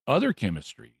are other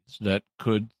chemistries that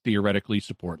could theoretically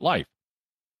support life.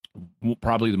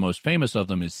 Probably the most famous of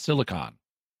them is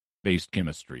silicon-based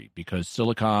chemistry, because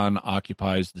silicon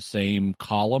occupies the same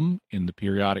column in the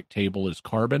periodic table as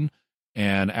carbon,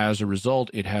 and as a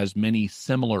result, it has many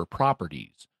similar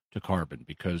properties to carbon,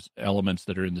 because elements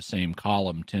that are in the same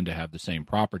column tend to have the same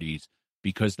properties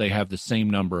because they have the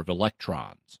same number of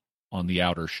electrons on the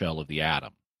outer shell of the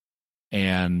atom,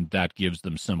 and that gives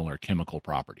them similar chemical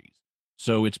properties.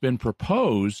 So it's been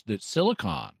proposed that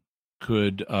silicon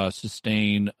could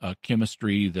sustain a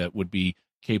chemistry that would be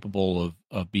capable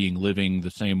of being living the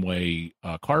same way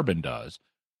carbon does.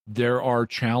 There are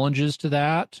challenges to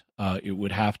that. It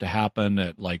would have to happen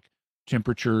at like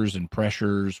temperatures and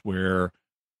pressures where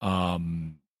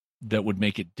that would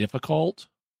make it difficult,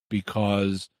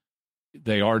 because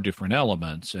they are different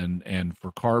elements, and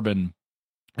for carbon,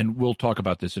 and we'll talk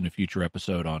about this in a future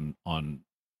episode on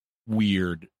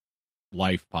weird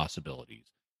life possibilities,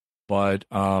 but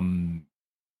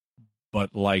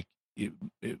like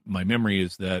my memory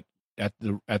is that at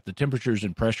the temperatures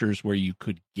and pressures where you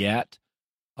could get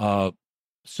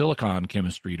silicon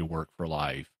chemistry to work for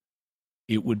life,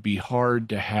 it would be hard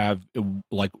to have,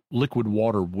 like, liquid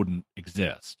water wouldn't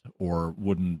exist or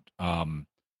wouldn't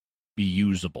be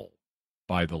usable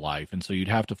by the life, and so you'd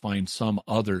have to find some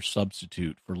other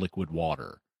substitute for liquid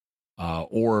water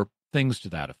or things to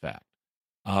that effect.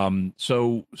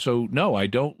 So no, I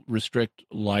don't restrict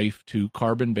life to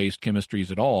carbon-based chemistries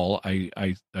at all.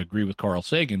 I agree with Carl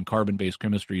Sagan. Carbon-based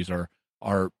chemistries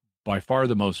are by far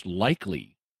the most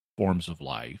likely forms of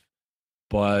life,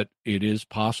 but it is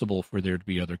possible for there to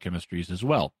be other chemistries as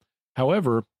well.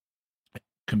 However,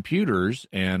 computers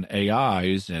and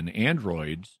AIs and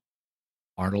androids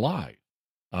aren't alive.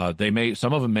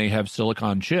 Some of them may have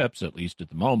silicon chips, at least at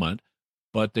the moment,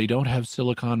 but they don't have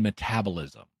silicon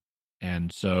metabolism.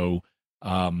 And so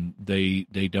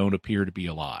they don't appear to be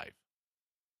alive.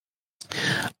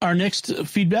 Our next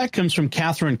feedback comes from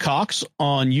Catherine Cox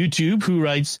on YouTube, who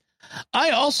writes,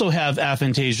 I also have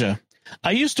aphantasia.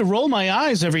 I used to roll my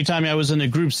eyes every time I was in a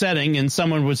group setting and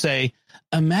someone would say,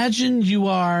 imagine you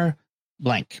are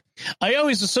blank. I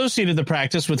always associated the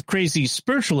practice with crazy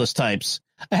spiritualist types.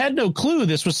 I had no clue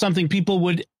this was something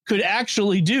people could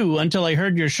actually do until I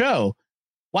heard your show.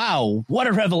 Wow, what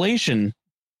a revelation.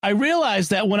 I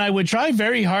realized that when I would try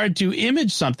very hard to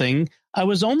image something, I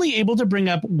was only able to bring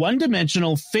up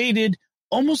one-dimensional, faded,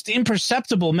 almost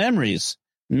imperceptible memories.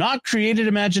 not created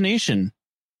imagination.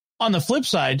 On the flip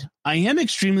side, I am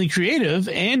extremely creative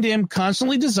and am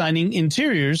constantly designing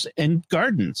interiors and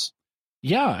gardens.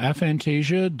 Yeah,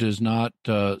 aphantasia does not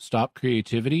stop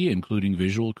creativity, including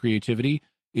visual creativity.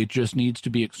 It just needs to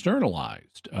be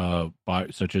externalized,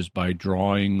 such as by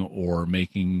drawing or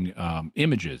making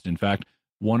images. In fact,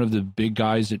 one of the big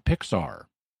guys at Pixar,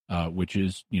 which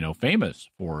is famous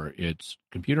for its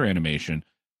computer animation,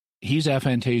 he's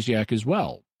aphantasiac as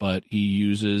well, but he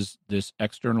uses this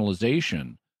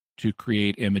externalization to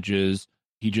create images.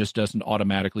 He just doesn't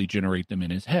automatically generate them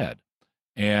in his head.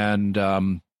 And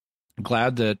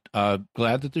glad that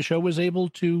the show was able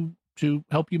to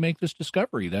help you make this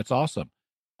discovery. That's awesome.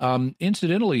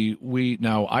 Incidentally,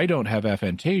 I don't have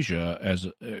aphantasia,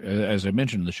 as I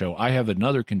mentioned in the show. I have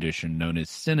another condition known as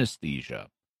synesthesia,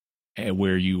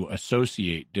 where you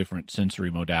associate different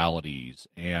sensory modalities,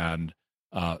 and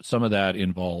some of that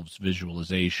involves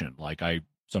visualization. Like I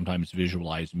sometimes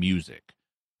visualize music.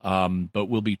 But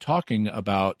we'll be talking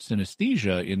about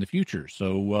synesthesia in the future,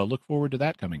 so look forward to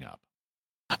that coming up.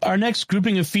 Our next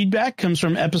grouping of feedback comes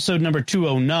from episode number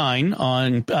 209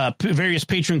 on various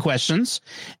patron questions.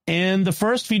 And the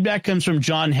first feedback comes from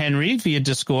John Henry via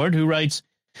Discord, who writes,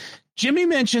 Jimmy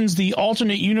mentions the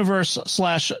alternate universe /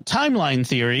 timeline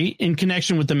theory in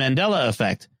connection with the Mandela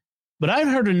effect. But I've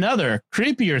heard another,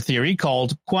 creepier theory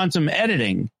called quantum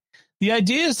editing. The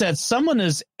idea is that someone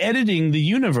is editing the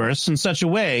universe in such a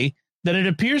way that it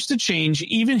appears to change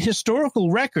even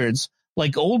historical records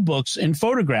like old books and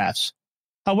photographs.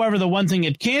 However, the one thing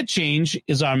it can't change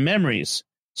is our memories.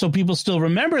 So people still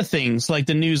remember things like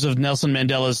the news of Nelson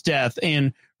Mandela's death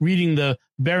and reading the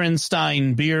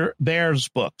Berenstain Bears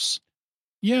books.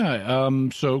 Yeah,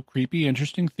 so creepy,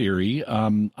 interesting theory.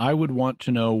 I would want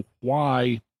to know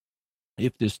why,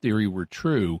 if this theory were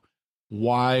true,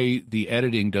 why the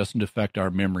editing doesn't affect our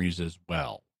memories as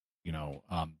well.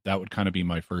 That would kind of be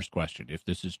my first question. If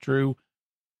this is true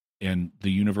and the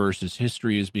universe's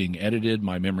history is being edited,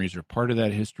 my memories are part of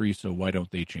that history, so why don't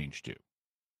they change too?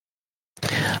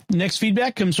 Next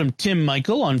feedback comes from Tim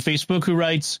Michael on Facebook, who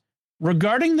writes,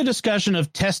 regarding the discussion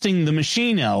of testing the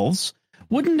machine elves,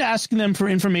 wouldn't asking them for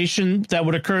information that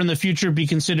would occur in the future be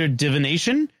considered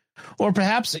divination? Or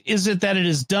perhaps is it that it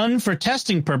is done for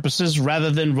testing purposes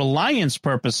rather than reliance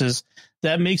purposes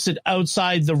that makes it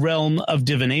outside the realm of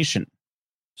divination?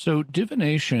 So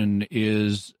divination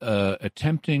is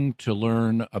attempting to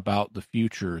learn about the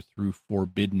future through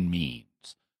forbidden means.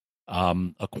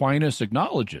 Aquinas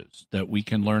acknowledges that we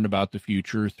can learn about the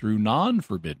future through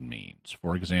non-forbidden means,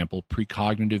 for example,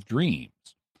 precognitive dreams.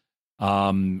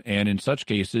 And in such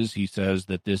cases, he says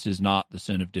that this is not the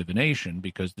sin of divination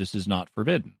because this is not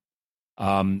forbidden.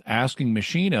 Asking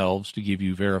machine elves to give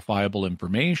you verifiable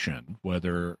information,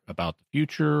 whether about the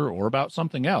future or about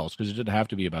something else, because it doesn't have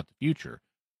to be about the future,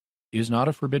 is not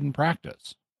a forbidden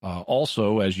practice.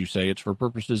 Also, as you say, it's for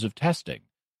purposes of testing.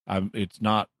 I'm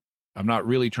not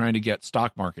really trying to get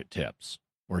stock market tips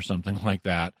or something like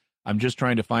that. I'm just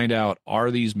trying to find out, are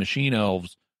these machine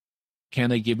elves, can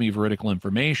they give me veridical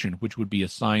information, which would be a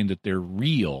sign that they're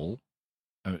real.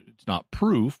 It's not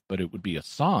proof, but it would be a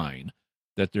sign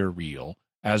that they're real,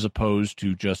 as opposed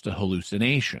to just a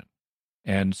hallucination.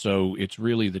 And so it's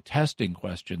really the testing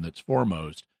question that's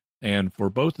foremost. And for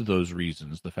both of those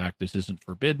reasons, the fact this isn't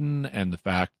forbidden and the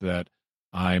fact that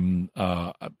I'm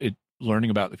learning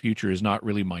about the future is not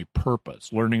really my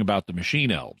purpose. Learning about the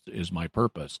machine elves is my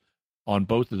purpose. On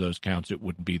both of those counts, it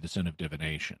wouldn't be the sin of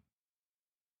divination.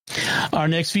 Our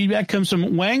next feedback comes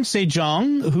from Wang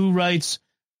Sejong, who writes,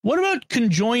 what about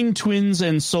conjoined twins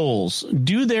and souls?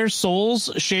 Do their souls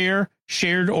share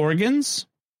shared organs?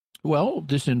 Well,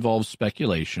 this involves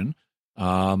speculation.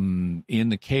 In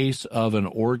the case of an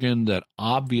organ that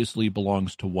obviously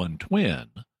belongs to one twin,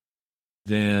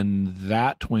 then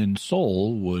that twin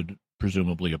soul would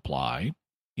presumably apply.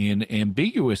 In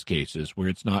ambiguous cases where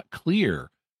it's not clear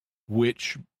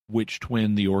which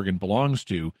twin the organ belongs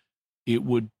to, it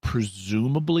would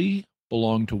presumably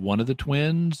belong to one of the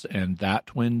twins, and that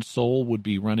twin soul would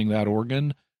be running that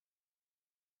organ.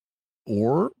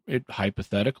 Or it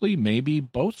hypothetically, maybe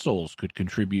both souls could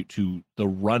contribute to the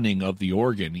running of the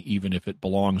organ, even if it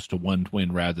belongs to one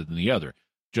twin rather than the other.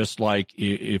 Just like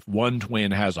if one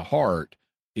twin has a heart,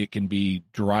 it can be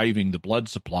driving the blood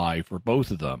supply for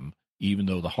both of them, even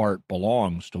though the heart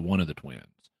belongs to one of the twins.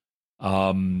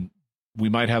 We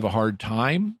might have a hard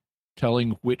time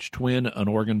telling which twin an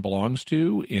organ belongs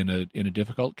to in a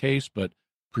difficult case, but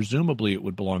presumably it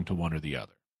would belong to one or the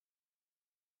other.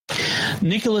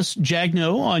 Nicholas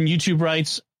Jagno on YouTube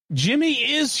writes, Jimmy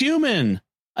is human.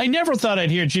 I never thought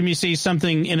I'd hear Jimmy say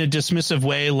something in a dismissive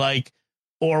way like,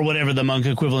 or whatever the monk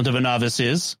equivalent of a novice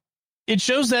is. It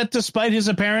shows that despite his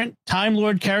apparent Time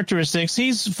Lord characteristics,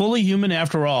 he's fully human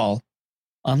after all.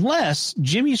 Unless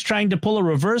Jimmy's trying to pull a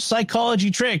reverse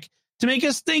psychology trick to make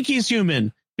us think he's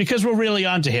human, because we're really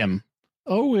onto him.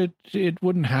 Oh, it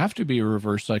wouldn't have to be a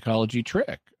reverse psychology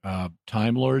trick.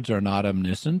 Time Lords are not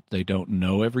omniscient. They don't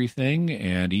know everything.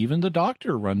 And even the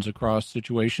Doctor runs across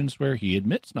situations where he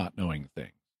admits not knowing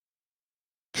things.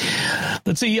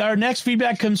 Let's see. Our next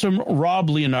feedback comes from Rob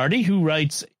Leonardi, who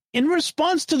writes, in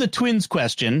response to the twins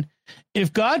question,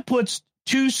 if God puts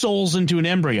two souls into an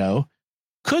embryo,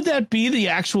 could that be the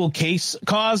actual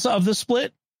cause of the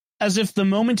split? As if the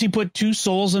moment he put two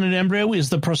souls in an embryo is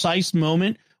the precise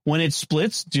moment when it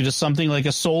splits due to something like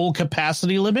a soul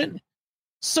capacity limit?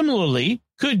 Similarly,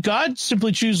 could God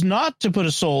simply choose not to put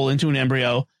a soul into an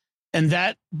embryo and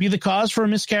that be the cause for a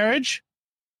miscarriage?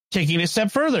 Taking it a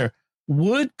step further,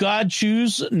 would God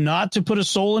choose not to put a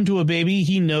soul into a baby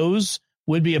he knows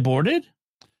would be aborted?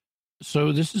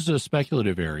 So this is a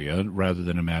speculative area rather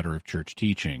than a matter of church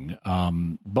teaching.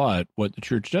 But what the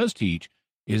church does teach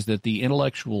is that the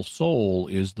intellectual soul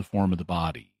is the form of the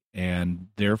body. And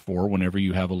therefore, whenever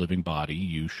you have a living body,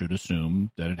 you should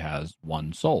assume that it has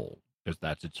one soul, because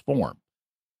that's its form.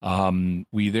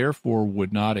 We therefore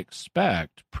would not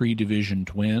expect pre-division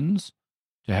twins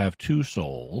to have two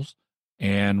souls,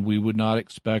 and we would not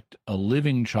expect a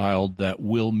living child that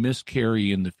will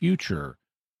miscarry in the future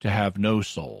to have no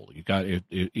soul. You got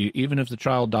even if the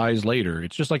child dies later,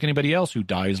 it's just like anybody else who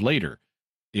dies later.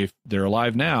 If they're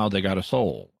alive now, they got a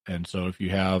soul. And so if you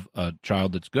have a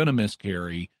child that's going to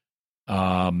miscarry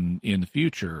in the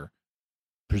future,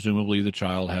 presumably the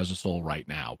child has a soul right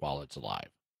now while it's alive.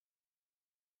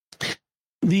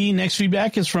 The next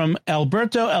feedback is from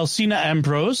Alberto Alcina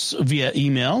Ambrose via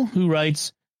email, who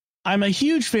writes, I'm a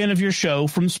huge fan of your show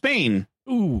from Spain.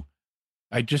 Ooh,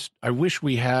 I wish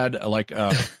we had like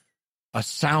a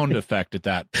sound effect at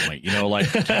that point,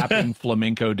 like tapping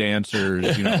flamenco dancers,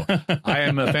 I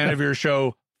am a fan of your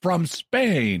show from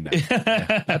Spain.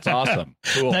 Yeah, that's awesome.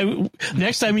 Cool.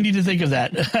 Next time we need to think of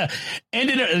that. And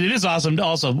it is awesome.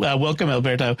 Also, welcome,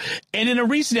 Alberto. And in a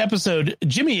recent episode,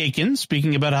 Jimmy Akin,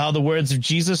 speaking about how the words of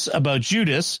Jesus about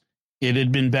Judas, it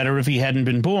had been better if he hadn't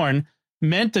been born,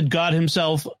 meant that God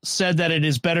himself said that it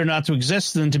is better not to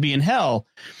exist than to be in hell.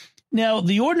 Now,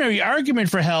 the ordinary argument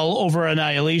for hell over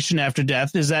annihilation after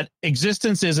death is that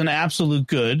existence is an absolute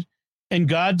good, and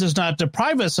God does not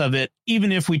deprive us of it,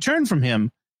 even if we turn from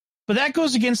him. But that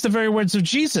goes against the very words of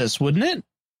Jesus, wouldn't it?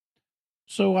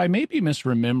 So I may be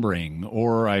misremembering,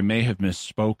 or I may have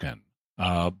misspoken,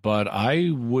 but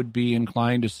I would be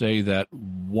inclined to say that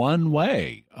one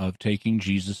way of taking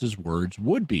Jesus's words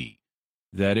would be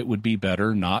that it would be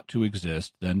better not to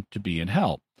exist than to be in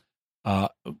hell.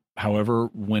 However,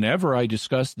 whenever I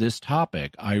discuss this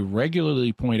topic, I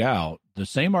regularly point out the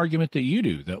same argument that you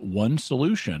do, that one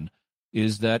solution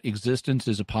is that existence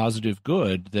is a positive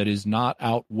good that is not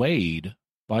outweighed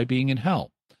by being in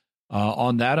hell.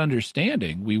 On that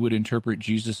understanding, we would interpret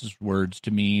Jesus' words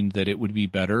to mean that it would be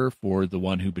better for the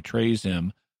one who betrays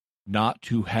him not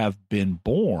to have been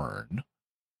born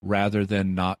rather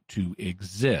than not to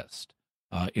exist.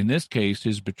 In this case,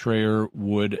 his betrayer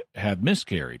would have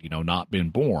miscarried, not been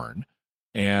born,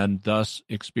 and thus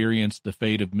experienced the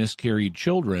fate of miscarried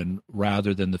children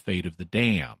rather than the fate of the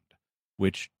damned,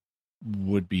 which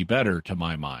would be better to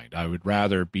my mind. I would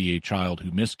rather be a child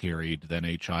who miscarried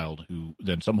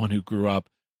than someone who grew up,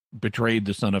 betrayed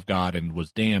the Son of God, and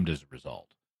was damned as a result.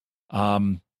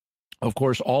 Of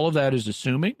course, all of that is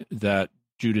assuming that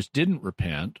Judas didn't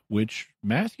repent, which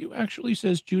Matthew actually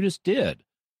says Judas did.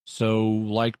 So,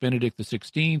 like Benedict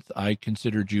XVI, I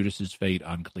consider Judas's fate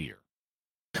unclear.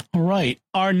 All right.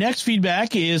 Our next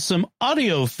feedback is some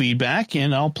audio feedback,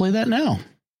 and I'll play that now.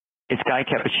 It's Guy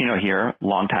Cappuccino here,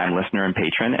 longtime listener and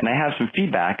patron, and I have some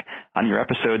feedback on your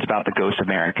episodes about the ghost of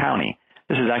Marin County.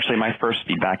 This is actually my first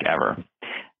feedback ever.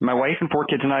 My wife and 4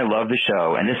 kids and I love the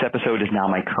show, and this episode is now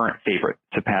my current favorite,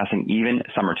 surpassing even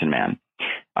Somerton Man.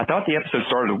 I thought the episode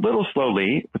started a little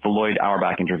slowly with the Lloyd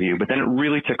Auerbach interview, but then it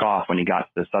really took off when he got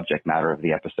to the subject matter of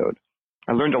the episode.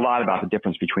 I learned a lot about the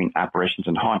difference between apparitions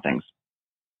and hauntings.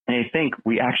 And I think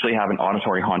we actually have an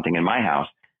auditory haunting in my house,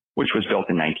 which was built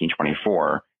in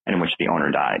 1924 and in which the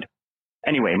owner died.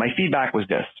 Anyway, my feedback was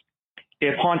this.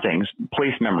 If hauntings,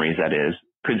 place memories that is,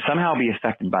 could somehow be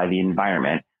affected by the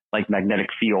environment, like magnetic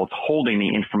fields holding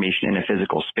the information in a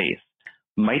physical space,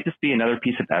 might this be another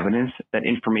piece of evidence that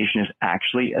information is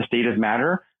actually a state of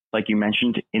matter, like you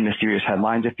mentioned in the Serious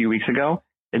Headlines a few weeks ago?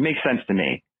 It makes sense to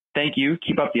me. Thank you.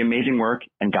 Keep up the amazing work,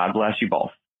 and God bless you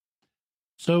both.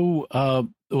 So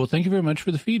Well, thank you very much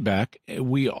for the feedback.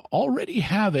 We already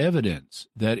have evidence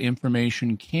that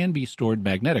information can be stored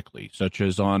magnetically, such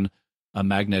as on a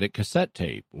magnetic cassette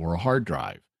tape or a hard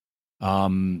drive.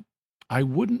 I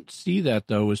wouldn't see that,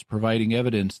 though, as providing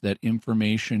evidence that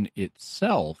information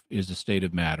itself is a state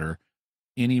of matter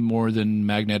any more than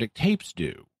magnetic tapes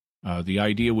do. The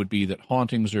idea would be that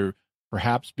hauntings are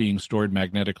perhaps being stored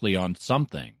magnetically on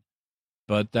something,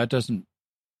 but that doesn't,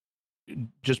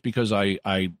 just because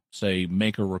I say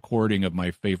make a recording of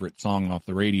my favorite song off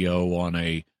the radio on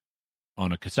a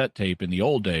cassette tape in the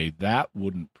old day, that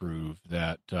wouldn't prove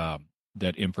that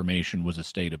that information was a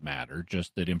state of matter,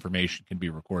 just that information can be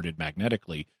recorded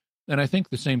magnetically. And I think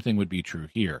the same thing would be true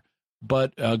here.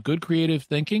 But good creative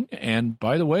thinking. And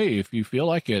by the way, if you feel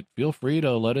like it, feel free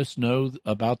to let us know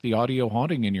about the audio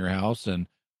haunting in your house. And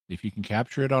if you can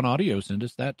capture it on audio, send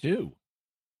us that too.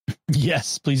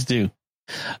 Yes, please do.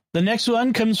 The next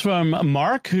one comes from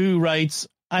Mark, who writes,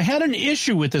 I had an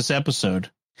issue with this episode.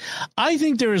 I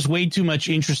think there is way too much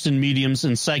interest in mediums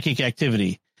and psychic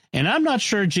activity, and I'm not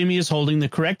sure Jimmy is holding the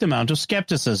correct amount of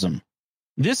skepticism.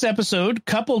 This episode,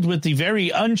 coupled with the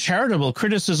very uncharitable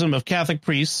criticism of Catholic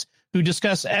priests who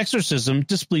discuss exorcism,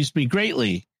 displeased me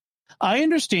greatly. I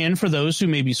understand for those who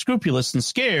may be scrupulous and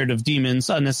scared of demons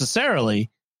unnecessarily,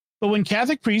 but when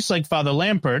Catholic priests like Father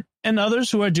Lampert and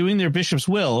others who are doing their bishop's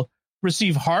will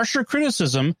receive harsher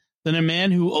criticism than a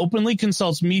man who openly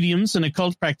consults mediums and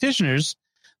occult practitioners,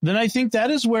 then I think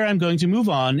that is where I'm going to move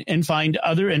on and find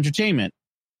other entertainment.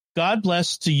 God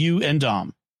bless to you and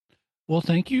Dom. Well,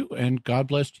 thank you, and God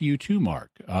bless to you too,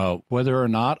 Mark. Whether or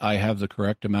not I have the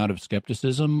correct amount of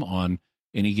skepticism on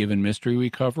any given mystery we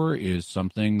cover is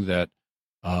something that,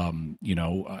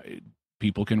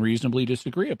 people can reasonably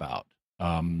disagree about.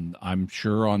 I'm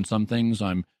sure on some things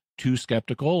I'm too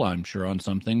skeptical. I'm sure on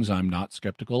some things I'm not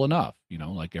skeptical enough.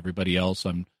 Like everybody else,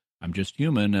 I'm just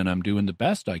human, and I'm doing the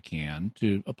best I can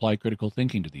to apply critical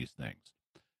thinking to these things.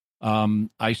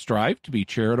 I strive to be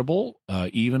charitable,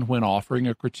 even when offering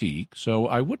a critique, so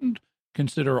I wouldn't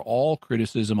consider all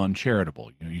criticism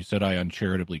uncharitable. You said I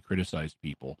uncharitably criticized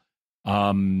people.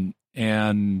 And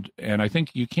I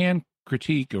think you can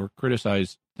critique or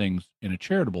criticize things in a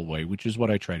charitable way, which is what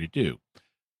I try to do.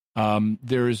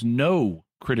 There is no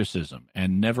criticism,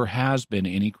 and never has been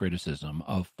any criticism,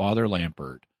 of Father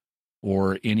Lampert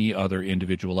or any other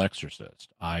individual exorcist.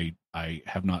 I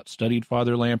have not studied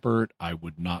Father Lampert. I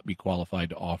would not be qualified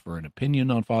to offer an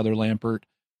opinion on Father Lampert,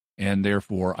 and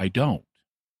therefore I don't.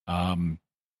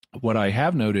 What I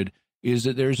have noted is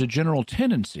that there's a general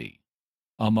tendency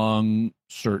among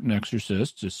certain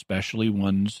exorcists, especially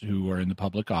ones who are in the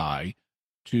public eye,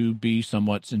 to be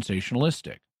somewhat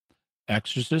sensationalistic.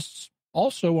 Exorcists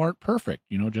also aren't perfect,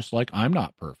 just like I'm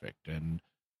not perfect. And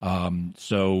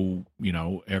so,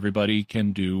 everybody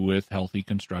can do with healthy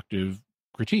constructive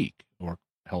critique or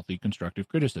healthy constructive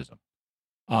criticism.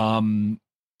 One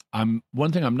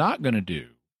thing I'm not going to do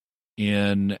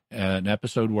in an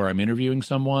episode where I'm interviewing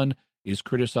someone is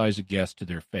criticize a guest to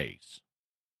their face.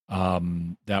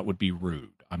 That would be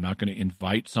rude. I'm not going to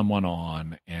invite someone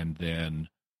on and then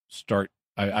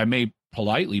I may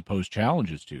politely pose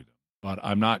challenges to them, but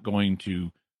I'm not going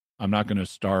to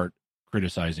start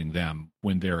criticizing them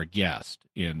when they're a guest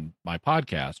in my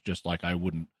podcast, just like I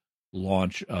wouldn't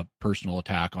launch a personal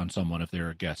attack on someone if they're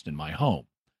a guest in my home.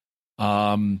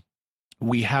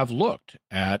 We have looked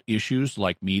at issues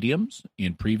like mediums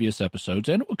in previous episodes,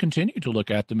 and we'll continue to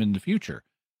look at them in the future.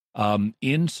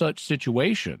 In such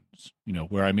situations,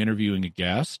 where I'm interviewing a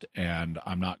guest and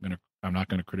I'm not going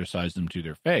to criticize them to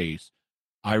their face,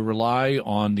 I rely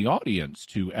on the audience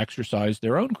to exercise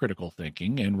their own critical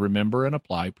thinking and remember and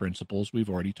apply principles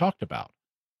we've already talked about.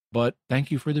 But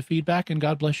thank you for the feedback, and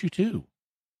God bless you too.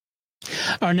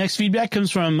 Our next feedback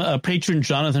comes from patron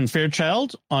Jonathan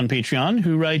Fairchild on Patreon,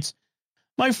 who writes,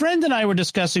 my friend and I were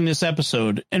discussing this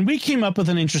episode, and we came up with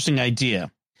an interesting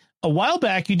idea. A while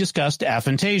back, you discussed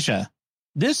aphantasia.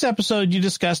 This episode, you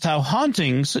discussed how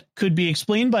hauntings could be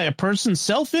explained by a person's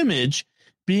self-image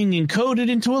being encoded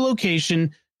into a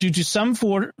location due to some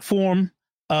sort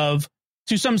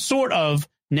of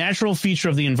natural feature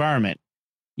of the environment.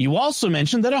 You also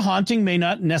mentioned that a haunting may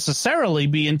not necessarily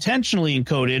be intentionally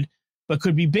encoded, but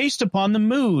could be based upon the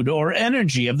mood or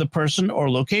energy of the person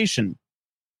or location.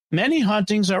 Many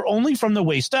hauntings are only from the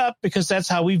waist up because that's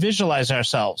how we visualize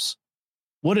ourselves.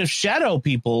 What if shadow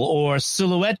people or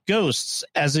silhouette ghosts,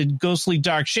 as in ghostly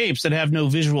dark shapes that have no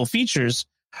visual features,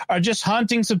 are just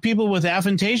hauntings of people with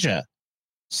aphantasia?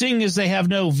 Seeing as they have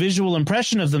no visual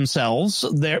impression of themselves,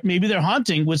 maybe their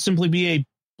haunting would simply be a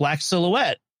black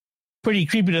silhouette. Pretty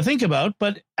creepy to think about,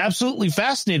 but absolutely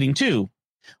fascinating too.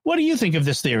 What do you think of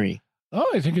this theory?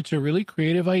 Oh, I think it's a really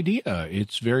creative idea.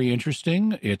 It's very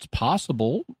interesting. It's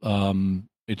possible.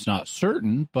 It's not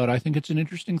certain, but I think it's an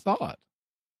interesting thought.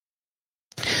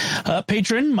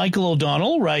 Patron Michael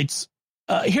O'Donnell writes,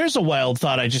 here's a wild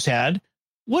thought I just had.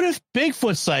 What if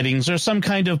Bigfoot sightings are some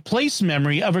kind of place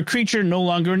memory of a creature no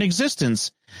longer in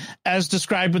existence, as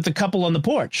described with the couple on the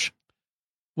porch?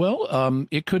 Well,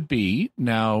 it could be.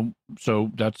 Now,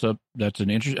 so it's an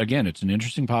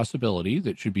interesting possibility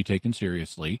that should be taken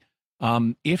seriously.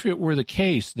 If it were the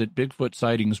case that Bigfoot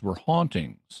sightings were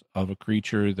hauntings of a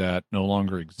creature that no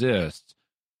longer exists,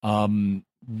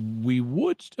 we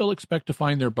would still expect to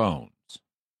find their bones.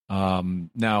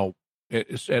 Now,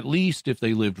 at least if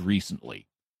they lived recently.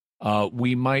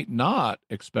 We might not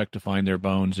expect to find their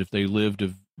bones if they lived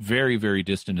very, very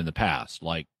distant in the past,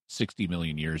 like 60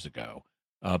 million years ago,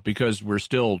 because we're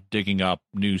still digging up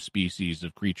new species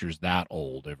of creatures that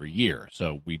old every year.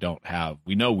 So we know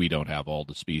we don't have all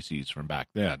the species from back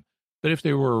then. But if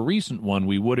they were a recent one,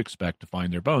 we would expect to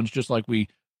find their bones, just like we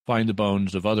find the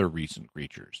bones of other recent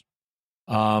creatures.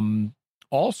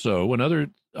 Also, another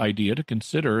idea to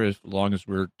consider, as long as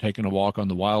we're taking a walk on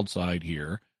the wild side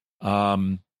here,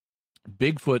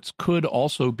 Bigfoots could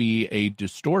also be a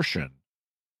distortion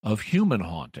of human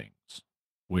hauntings,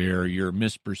 where you're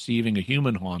misperceiving a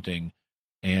human haunting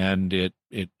and it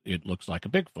looks like a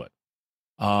Bigfoot.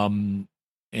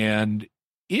 And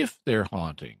if they're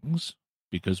hauntings,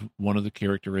 because one of the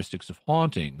characteristics of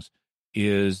hauntings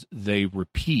is they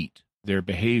repeat their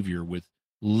behavior with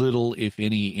little, if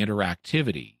any,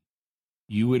 interactivity,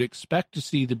 you would expect to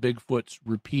see the Bigfoots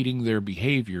repeating their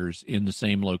behaviors in the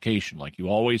same location. Like you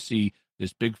always see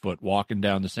this Bigfoot walking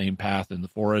down the same path in the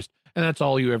forest, and that's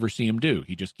all you ever see him do.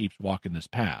 He just keeps walking this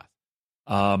path.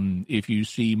 If you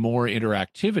see more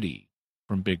interactivity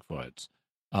from Bigfoots,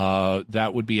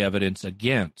 that would be evidence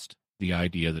against the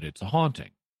idea that it's a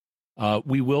haunting.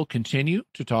 We will continue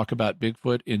to talk about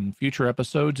Bigfoot in future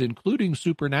episodes, including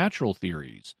supernatural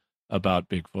theories about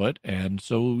Bigfoot, and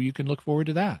so you can look forward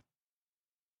to that.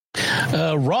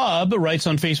 Rob writes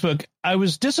on Facebook, I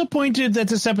was disappointed that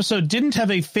this episode didn't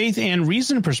have a faith and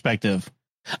reason perspective.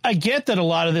 I get that a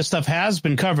lot of this stuff has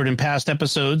been covered in past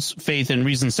episodes, faith and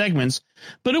reason segments,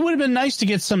 but it would have been nice to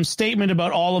get some statement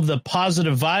about all of the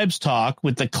positive vibes talk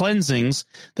with the cleansings.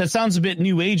 That sounds a bit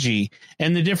new agey,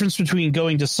 and the difference between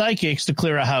going to psychics to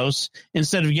clear a house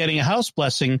instead of getting a house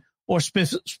blessing or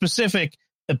specific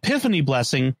epiphany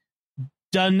blessing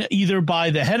done either by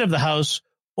the head of the house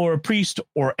or a priest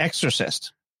or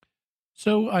exorcist.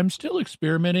 So I'm still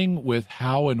experimenting with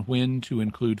how and when to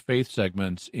include faith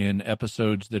segments in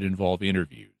episodes that involve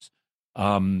interviews.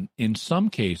 In some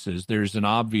cases, there's an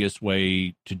obvious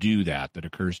way to do that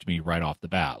occurs to me right off the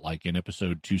bat, like in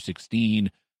episode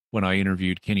 216, when I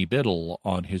interviewed Kenny Biddle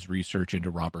on his research into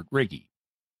Robert Riggi.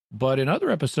 But in other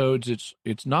episodes,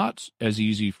 it's not as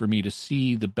easy for me to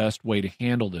see the best way to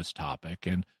handle this topic,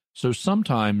 and so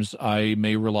sometimes I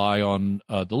may rely on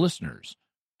the listeners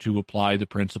to apply the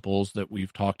principles that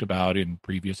we've talked about in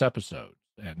previous episodes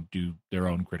and do their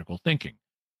own critical thinking.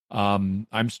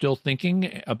 I'm still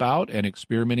thinking about and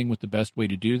experimenting with the best way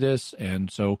to do this, and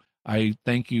so I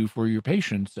thank you for your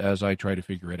patience as I try to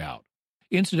figure it out.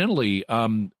 Incidentally,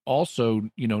 also,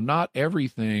 not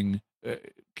everything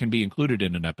can be included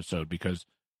in an episode because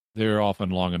they're often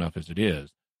long enough as it is.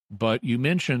 But you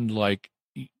mentioned like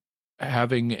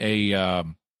having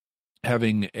an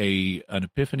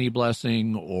epiphany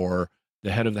blessing, or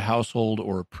the head of the household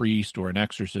or a priest or an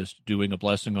exorcist doing a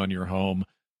blessing on your home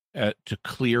to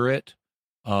clear it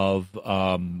of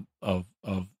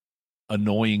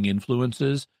annoying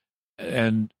influences.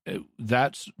 And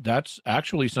that's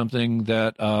actually something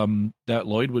that that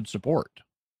Lloyd would support.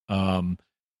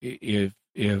 If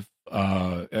it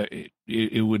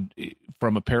would,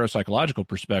 from a parapsychological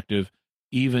perspective,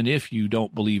 even if you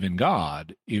don't believe in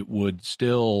God, it would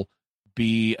still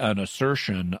be an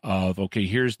assertion of, okay,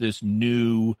 here's this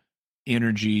new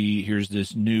energy, here's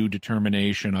this new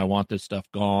determination, I want this stuff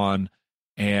gone.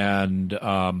 And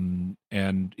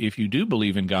if you do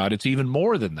believe in God, it's even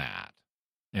more than that.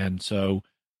 And so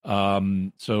I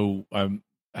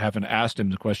haven't asked him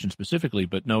the question specifically,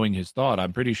 but knowing his thought,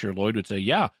 I'm pretty sure Lloyd would say,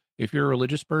 yeah, if you're a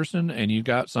religious person and you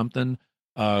got something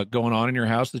going on in your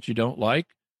house that you don't like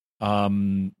a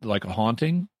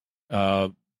haunting,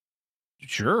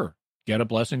 sure, get a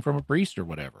blessing from a priest or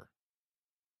whatever.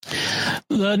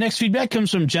 The next feedback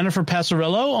comes from Jennifer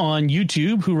Passarello on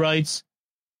YouTube, who writes,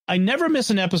 I never miss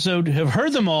an episode, have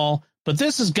heard them all, but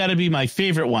this has got to be my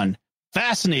favorite one.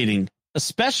 Fascinating,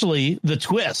 especially the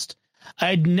twist.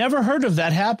 I'd never heard of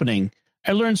that happening.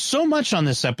 I learned so much on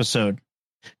this episode.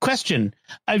 Question.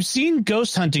 I've seen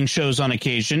ghost hunting shows on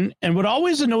occasion, and what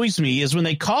always annoys me is when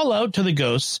they call out to the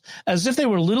ghosts as if they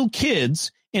were little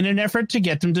kids in an effort to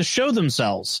get them to show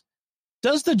themselves.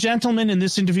 Does the gentleman in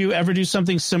this interview ever do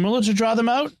something similar to draw them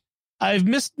out?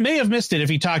 May have missed it if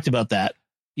he talked about that.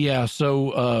 Yeah,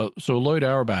 so Lloyd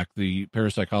Auerbach, the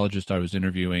parapsychologist I was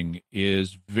interviewing,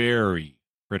 is very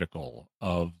critical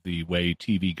of the way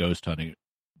TV ghost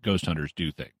hunters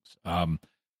do things.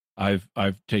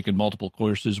 I've taken multiple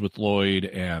courses with Lloyd,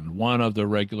 and one of the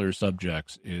regular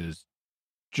subjects is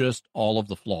just all of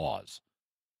the flaws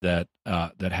that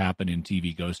happen in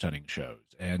TV ghost hunting shows.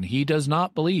 And he does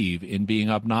not believe in being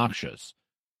obnoxious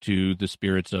to the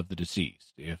spirits of the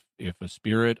deceased. If a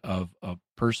spirit of a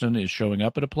person is showing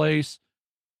up at a place,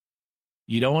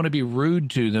 you don't want to be rude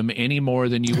to them any more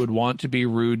than you would want to be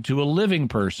rude to a living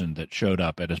person that showed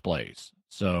up at his place.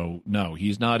 So no,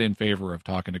 he's not in favor of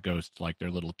talking to ghosts like they're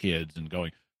little kids and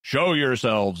going, show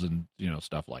yourselves, and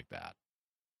stuff like that.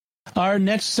 Our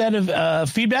next set of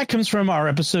feedback comes from our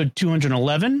episode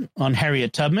 211 on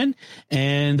Harriet Tubman,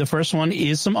 and the first one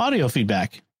is some audio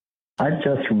feedback. I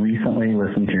just recently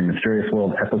listened to your Mysterious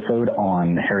World episode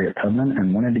on Harriet Tubman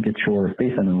and wanted to get your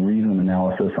faith and reason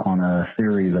analysis on a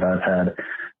theory that I've had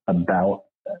about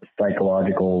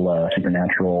psychological,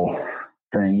 supernatural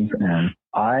things. And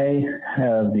I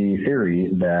have the theory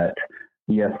that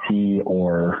EFT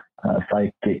or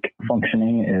psychic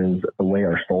functioning is the way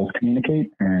our souls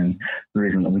communicate. And the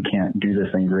reason that we can't do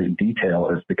this in great detail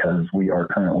is because we are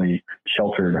currently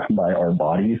sheltered by our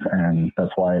bodies. And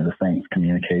that's why the saints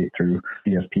communicate through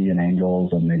EFT and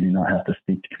angels, and they do not have to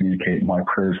speak to communicate. And my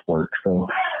prayers work. So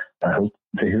I hope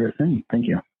to hear it soon. Thank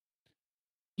you.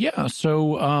 Yeah.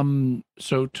 So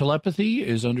telepathy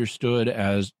is understood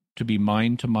as to be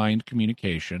mind-to-mind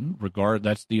communication.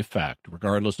 That's the effect,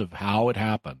 regardless of how it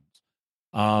happens.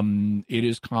 It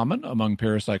is common among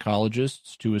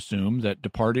parapsychologists to assume that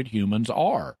departed humans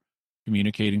are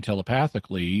communicating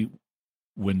telepathically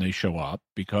when they show up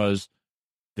because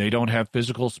they don't have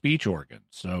physical speech organs.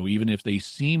 So even if they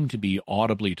seem to be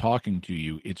audibly talking to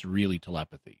you, it's really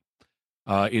telepathy.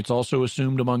 It's also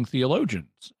assumed among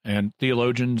theologians, and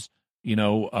theologians,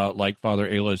 like Father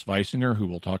Alois Weisinger, who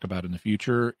we'll talk about in the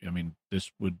future. I mean, this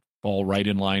would fall right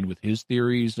in line with his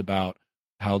theories about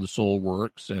how the soul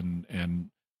works and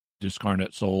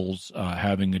discarnate souls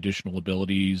having additional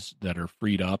abilities that are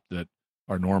freed up that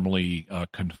are normally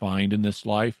confined in this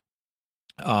life.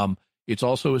 It's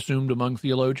also assumed among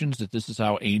theologians that this is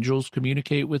how angels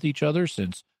communicate with each other,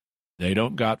 since they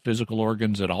don't got physical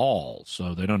organs at all,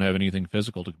 so they don't have anything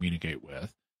physical to communicate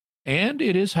with. And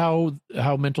it is how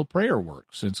mental prayer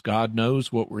works, since God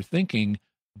knows what we're thinking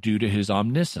due to his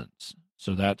omniscience.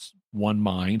 So that's one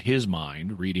mind, his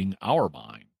mind, reading our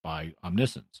mind by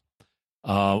omniscience,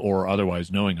 or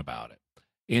otherwise knowing about it.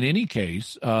 In any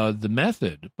case, the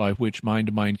method by which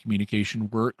mind-to-mind communication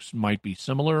works might be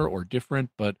similar or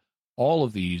different, but all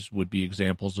of these would be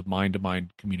examples of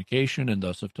mind-to-mind communication and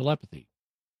thus of telepathy.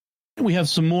 We have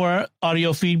some more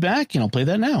audio feedback, and I'll play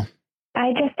that now.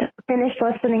 I just finished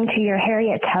listening to your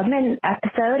Harriet Tubman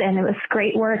episode, and it was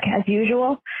great work as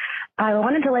usual. I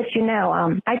wanted to let you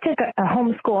know, I took a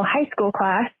homeschool high school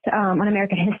class on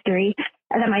American history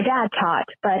that my dad taught,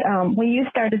 but when you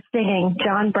started singing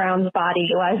John Brown's Body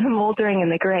Lies Moldering in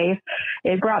the Grave,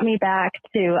 it brought me back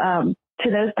to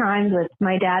those times with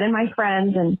my dad and my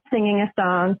friends and singing a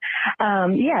song.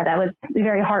 That was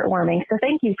very heartwarming, so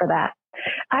thank you for that.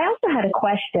 I also had a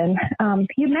question.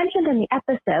 You mentioned in the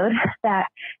episode that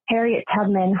Harriet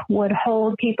Tubman would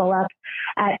hold people up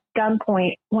at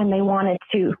gunpoint when they wanted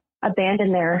to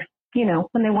abandon their,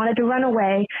 when they wanted to run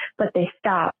away, but they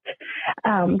stopped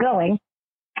going.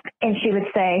 And she would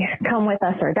say, come with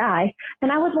us or die.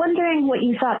 And I was wondering what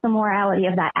you thought the morality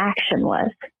of that action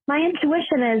was. My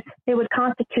intuition is it would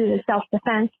constitute a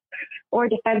self-defense or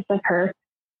defense of her,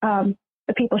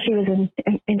 the people she was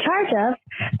in charge of.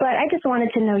 But I just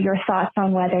wanted to know your thoughts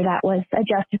on whether that was a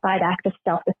justified act of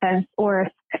self-defense or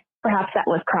if perhaps that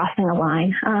was crossing a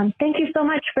line. Thank you so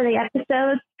much for the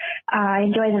episodes. I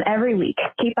enjoy them every week.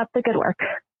 Keep up the good work.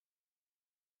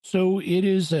 So it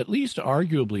is at least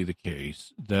arguably the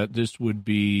case that this would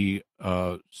be,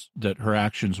 that her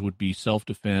actions would be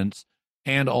self-defense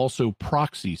and also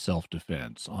proxy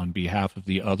self-defense on behalf of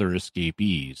the other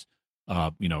escapees.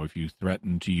 If you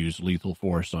threaten to use lethal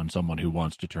force on someone who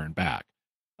wants to turn back.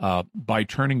 By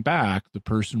turning back, the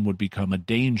person would become a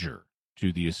danger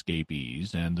to the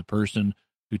escapees, and the person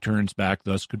who turns back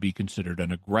thus could be considered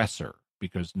an aggressor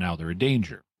because now they're a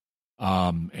danger.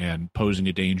 And posing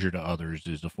a danger to others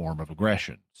is a form of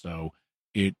aggression. So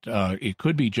it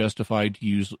could be justified to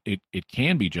use it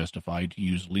can be justified to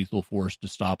use lethal force to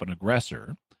stop an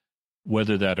aggressor.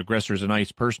 Whether that aggressor is a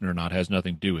nice person or not has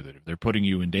nothing to do with it. If they're putting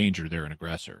you in danger, they're an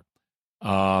aggressor.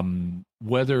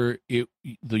 Whether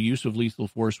the use of lethal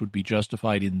force would be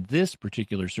justified in this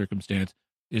particular circumstance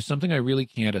is something I really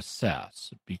can't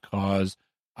assess, because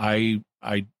I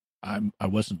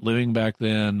wasn't living back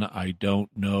then. I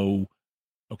don't know.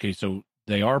 Okay, so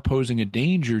they are posing a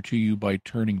danger to you by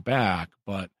turning back,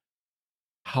 but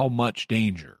how much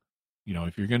danger?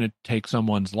 If you're going to take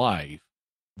someone's life,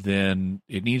 then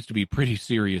it needs to be pretty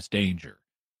serious danger.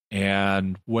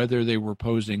 And whether they were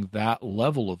posing that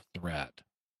level of threat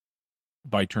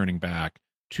by turning back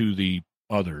to the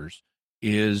others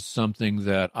is something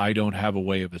that I don't have a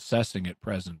way of assessing at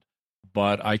present,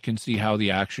 but I can see how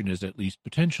the action is at least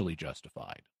potentially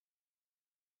justified.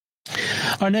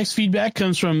 Our next feedback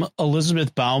comes from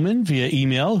Elizabeth Bauman via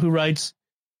email, who writes,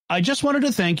 I just wanted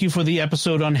to thank you for the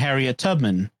episode on Harriet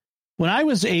Tubman. When I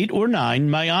was 8 or 9,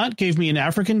 my aunt gave me an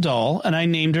African doll, and I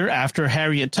named her after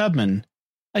Harriet Tubman.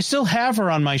 I still have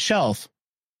her on my shelf.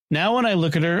 Now when I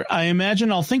look at her, I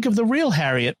imagine I'll think of the real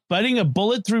Harriet biting a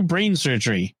bullet through brain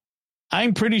surgery.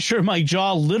 I'm pretty sure my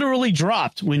jaw literally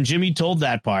dropped when Jimmy told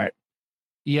that part.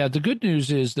 Yeah, the good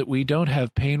news is that we don't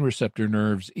have pain receptor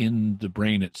nerves in the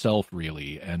brain itself,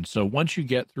 really. And so once you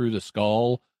get through the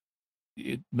skull,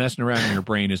 messing around in your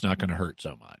brain is not going to hurt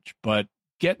so much. But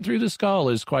getting through the skull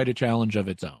is quite a challenge of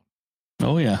its own.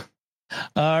 Oh, yeah.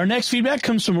 Our next feedback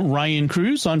comes from Ryan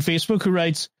Cruz on Facebook, who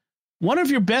writes, one of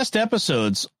your best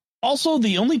episodes. Also,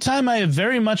 the only time I have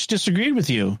very much disagreed with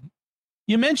you.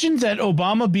 You mentioned that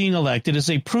Obama being elected is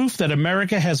a proof that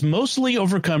America has mostly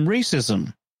overcome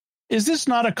racism. Is this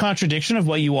not a contradiction of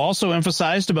what you also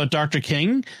emphasized about Dr.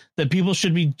 King, that people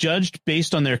should be judged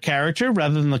based on their character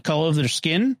rather than the color of their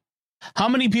skin? How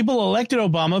many people elected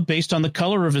Obama based on the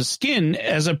color of his skin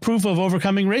as a proof of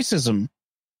overcoming racism?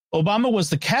 Obama was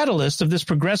the catalyst of this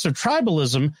progressive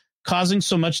tribalism causing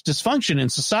so much dysfunction in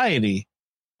society.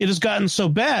 It has gotten so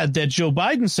bad that Joe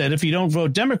Biden said, if you don't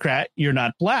vote Democrat, you're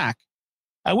not black.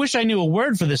 I wish I knew a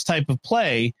word for this type of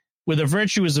play, where the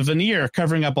virtue is a veneer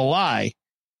covering up a lie.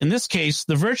 In this case,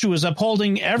 the virtue is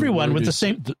upholding everyone with the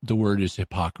same... The word is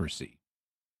hypocrisy.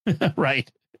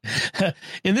 Right.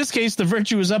 In this case, the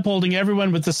virtue is upholding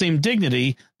everyone with the same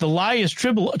dignity. The lie is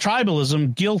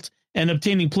tribalism, guilt, and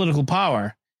obtaining political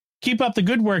power. Keep up the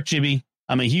good work, Jimmy.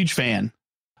 I'm a huge fan.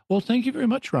 Well, thank you very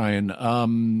much, Ryan.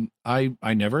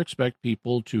 I never expect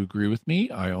people to agree with me.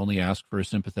 I only ask for a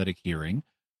sympathetic hearing.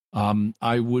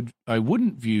 I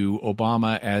wouldn't view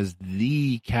Obama as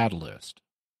the catalyst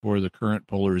for the current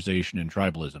polarization and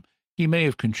tribalism. He may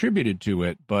have contributed to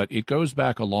it, but it goes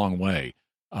back a long way.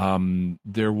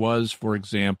 There was, for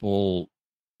example,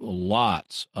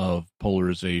 lots of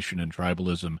polarization and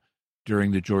tribalism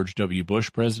during the George W.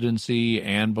 Bush presidency,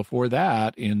 and before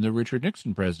that in the Richard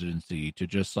Nixon presidency, to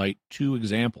just cite two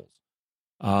examples.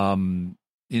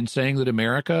 In saying that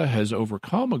America has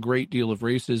overcome a great deal of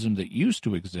racism that used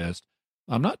to exist,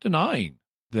 I'm not denying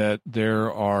that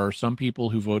there are some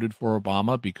people who voted for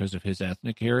Obama because of his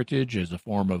ethnic heritage as a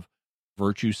form of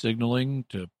virtue signaling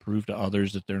to prove to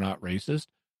others that they're not racist.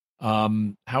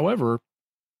 However,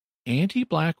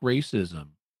 anti-black racism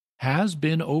has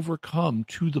been overcome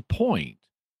to the point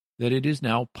that it is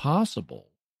now possible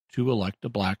to elect a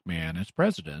black man as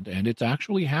president, and it's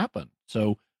actually happened.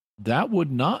 So that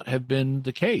would not have been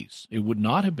the case. It would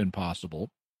not have been possible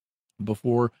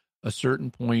before a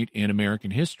certain point in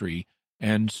American history.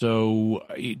 And so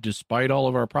despite all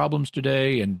of our problems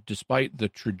today, and despite the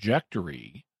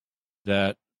trajectory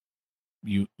that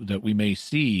we may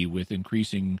see with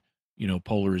increasing,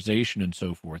 polarization and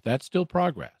so forth, that's still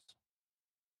progress.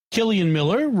 Killian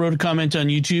Miller wrote a comment on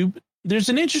YouTube. There's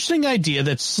an interesting idea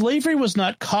that slavery was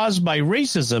not caused by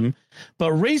racism,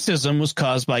 but racism was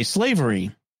caused by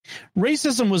slavery.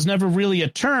 Racism was never really a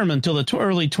term until the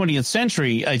early 20th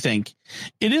century, I think.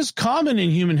 It is common in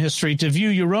human history to view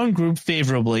your own group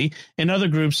favorably and other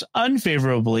groups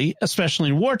unfavorably, especially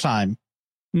in wartime.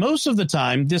 Most of the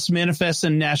time, this manifests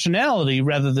in nationality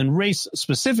rather than race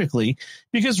specifically,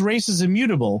 because race is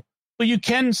immutable, but you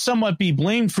can somewhat be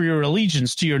blamed for your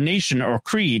allegiance to your nation or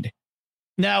creed.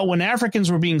 Now, when Africans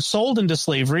were being sold into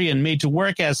slavery and made to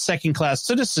work as second-class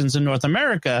citizens in North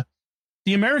America,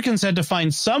 the Americans had to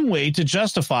find some way to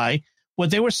justify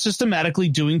what they were systematically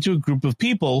doing to a group of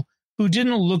people who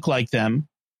didn't look like them,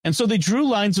 and so they drew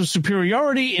lines of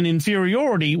superiority and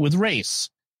inferiority with race.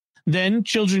 Then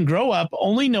children grow up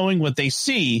only knowing what they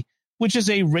see, which is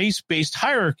a race-based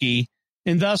hierarchy,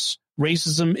 and thus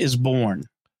racism is born.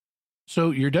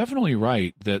 So you're definitely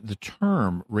right that the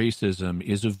term racism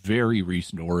is of very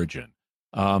recent origin.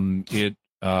 It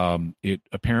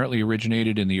apparently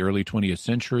originated in the early 20th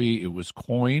century. It was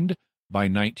coined by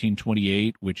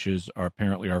 1928, which is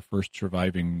apparently our first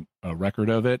surviving record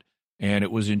of it, and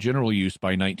it was in general use by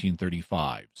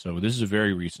 1935. So this is a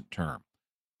very recent term.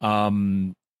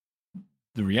 The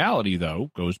reality, though,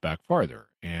 goes back farther,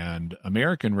 and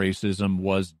American racism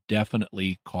was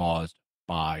definitely caused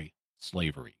by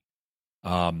slavery,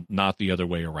 not the other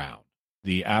way around.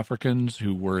 The Africans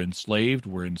who were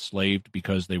enslaved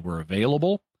because they were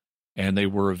available, and they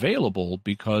were available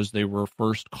because they were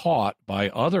first caught by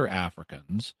other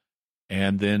Africans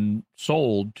and then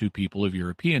sold to people of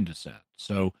European descent.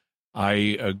 So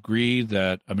I agree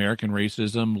that American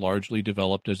racism largely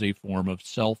developed as a form of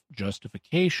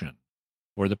self-justification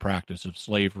for the practice of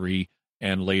slavery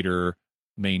and later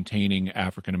maintaining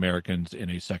African Americans in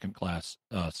a second-class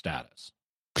status.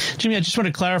 Jimmy, I just want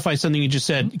to clarify something you just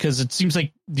said, because it seems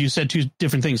like you said two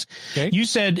different things. Okay. You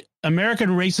said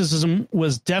American racism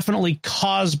was definitely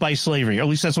caused by slavery, or at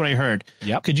least that's what I heard.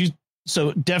 Yep.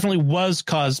 So definitely was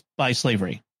caused by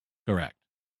slavery. Correct.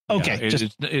 Okay.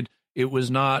 Yeah, it was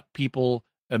not people,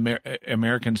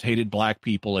 Americans hated black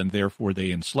people and therefore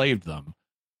they enslaved them.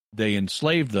 They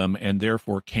enslaved them and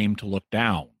therefore came to look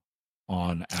down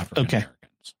on African Americans.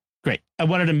 Great. I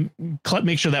wanted to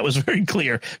make sure that was very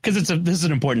clear, because this is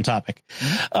an important topic.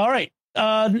 Mm-hmm. All right.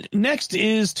 Next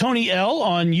is Tony L.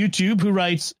 on YouTube, who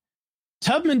writes,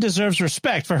 Tubman deserves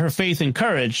respect for her faith and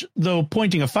courage, though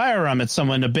pointing a firearm at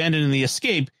someone abandoning the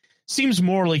escape seems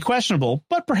morally questionable,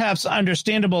 but perhaps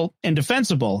understandable and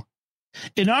defensible.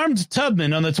 An armed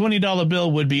Tubman on the $20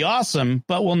 bill would be awesome,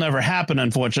 but will never happen,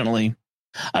 unfortunately.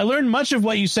 I learned much of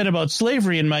what you said about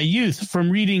slavery in my youth from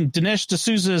reading Dinesh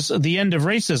D'Souza's The End of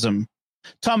Racism.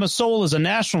 Thomas Sowell is a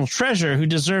national treasure who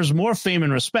deserves more fame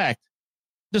and respect.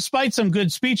 Despite some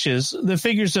good speeches, the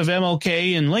figures of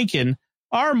MLK and Lincoln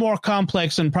are more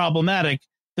complex and problematic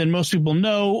than most people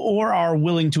know or are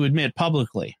willing to admit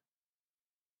publicly.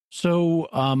 So,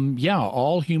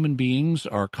 all human beings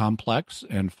are complex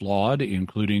and flawed,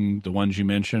 including the ones you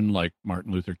mentioned, like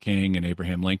Martin Luther King and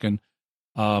Abraham Lincoln.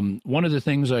 One of the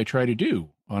things I try to do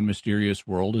on Mysterious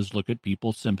World is look at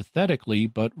people sympathetically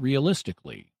but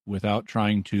realistically, without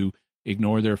trying to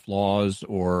ignore their flaws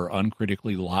or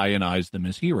uncritically lionize them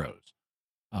as heroes.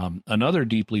 Another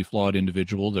deeply flawed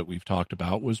individual that we've talked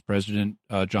about was President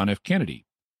John F. Kennedy.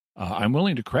 I'm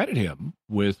willing to credit him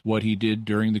with what he did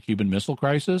during the Cuban Missile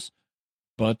Crisis,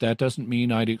 but that doesn't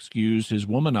mean I'd excuse his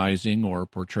womanizing or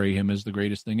portray him as the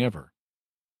greatest thing ever.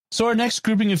 So our next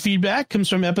grouping of feedback comes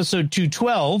from episode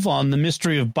 212 on the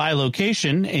mystery of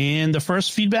bilocation, and the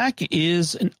first feedback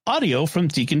is an audio from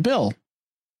Deacon Bill.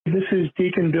 This is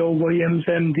Deacon Bill Williams,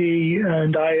 MD,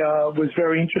 and I was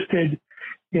very interested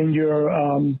in your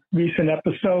recent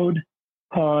episode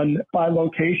on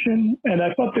bilocation, and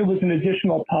I thought there was an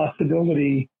additional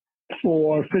possibility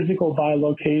for physical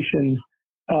bilocation,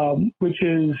 which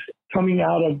is coming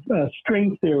out of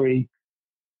string theory.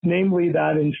 Namely,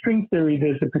 that in string theory,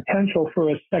 there's a potential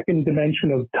for a second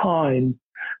dimension of time.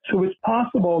 So it's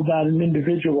possible that an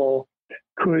individual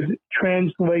could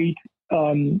translate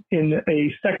in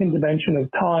a second dimension of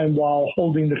time while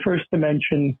holding the first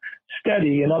dimension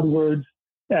steady. In other words,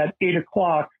 at 8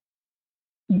 o'clock,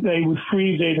 they would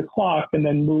freeze 8 o'clock and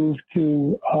then move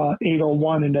to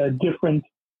 8:01 in a different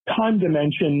time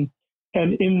dimension.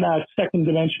 And in that second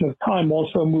dimension of time,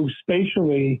 also move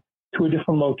spatially to a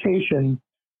different location.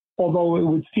 Although it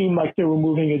would seem like they were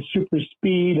moving at super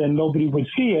speed and nobody would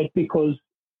see it because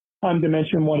time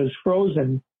dimension one is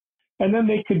frozen. And then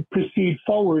they could proceed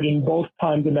forward in both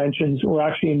time dimensions, or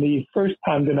actually in the first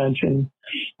time dimension,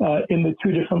 in the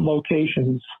two different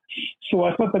locations. So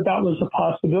I thought that was a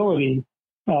possibility.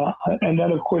 And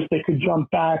then, of course, they could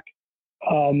jump back,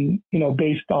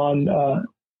 based on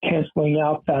canceling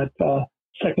out that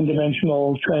second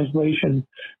dimensional translation.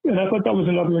 And I thought that was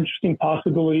another interesting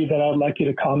possibility that I'd like you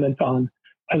to comment on.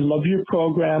 I love your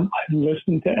program. I've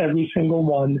listened to every single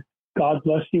one. God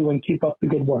bless you and keep up the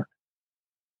good work.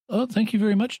 Oh, thank you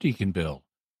very much, Deacon Bill.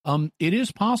 It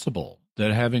is possible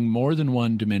that having more than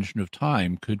one dimension of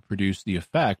time could produce the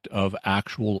effect of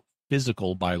actual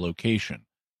physical bilocation.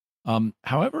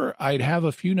 However, I'd have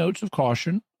a few notes of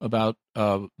caution about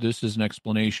this as an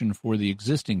explanation for the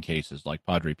existing cases like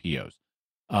Padre Pio's.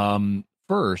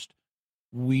 First,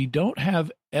 we don't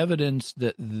have evidence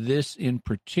that this in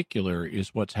particular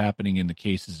is what's happening in the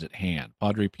cases at hand.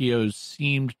 Padre Pio's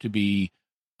seemed to be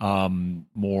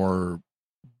more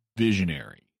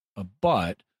visionary,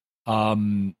 but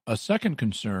A second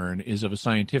concern is of a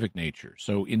scientific nature.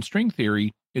 So in string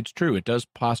theory, it's true. It does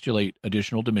postulate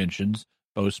additional dimensions,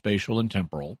 both spatial and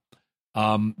temporal.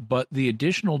 But the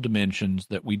additional dimensions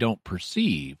that we don't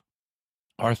perceive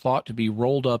are thought to be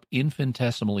rolled up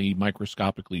infinitesimally,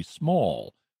 microscopically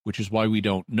small, which is why we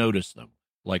don't notice them.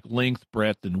 Like length,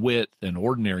 breadth, and width and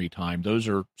ordinary time, those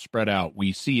are spread out.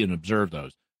 We see and observe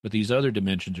those. But these other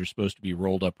dimensions are supposed to be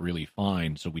rolled up really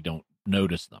fine, so we don't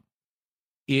notice them.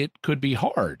 It could be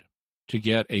hard to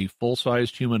get a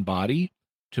full-sized human body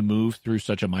to move through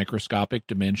such a microscopic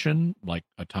dimension, like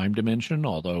a time dimension,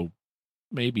 although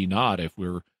maybe not if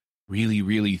we're really,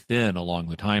 really thin along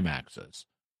the time axis.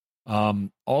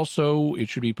 Also, it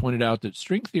should be pointed out that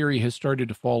string theory has started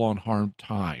to fall on hard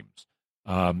times.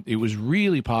 It was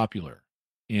really popular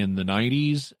in the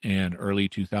 90s and early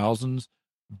 2000s,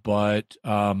 but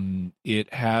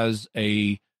it has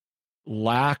a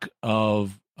lack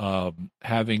of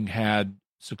having had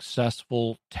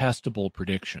successful testable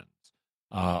predictions.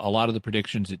 A lot of the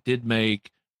predictions it did make,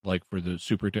 like for the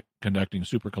superconducting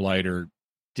super collider,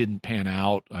 didn't pan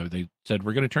out. They said,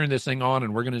 we're going to turn this thing on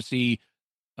and we're going to see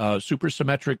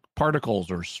supersymmetric particles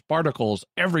or sparticles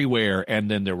everywhere, and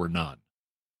then there were none.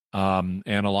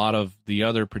 And a lot of the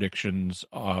other predictions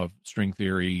of string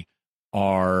theory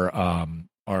are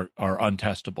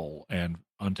untestable and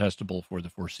untestable for the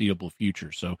foreseeable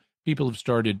future. So people have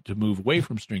started to move away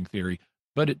from string theory,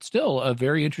 but it's still a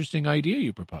very interesting idea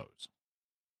you propose.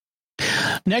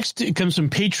 Next, it comes from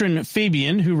patron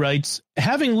Fabian, who writes,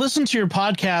 having listened to your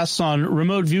podcasts on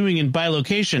remote viewing and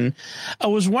bilocation, I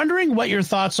was wondering what your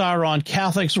thoughts are on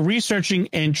Catholics researching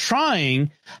and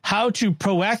trying how to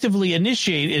proactively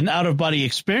initiate an out-of-body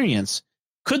experience.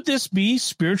 Could this be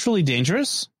spiritually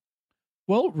dangerous?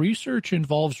 Well, research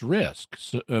involves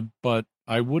risks, but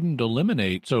I wouldn't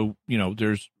eliminate. So,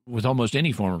 there's, with almost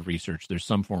any form of research, there's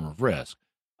some form of risk.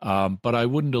 But I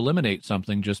wouldn't eliminate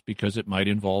something just because it might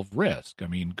involve risk. I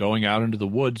mean, going out into the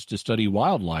woods to study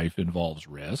wildlife involves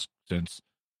risk, since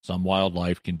some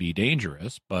wildlife can be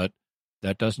dangerous, but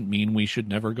that doesn't mean we should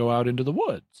never go out into the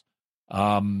woods.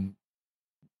 When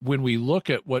we look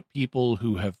at what people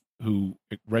who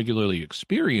regularly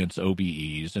experience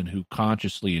OBEs and who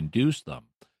consciously induce them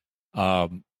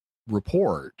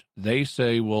report, they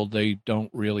say, well, they don't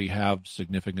really have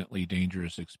significantly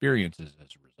dangerous experiences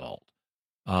as a result.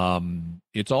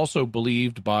 It's also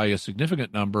believed by a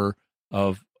significant number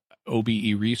of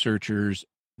OBE researchers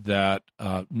that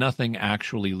nothing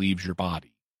actually leaves your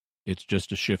body. It's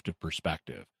just a shift of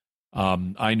perspective.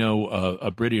 I know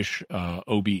a British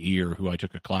OBEer who I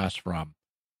took a class from,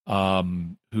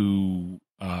 who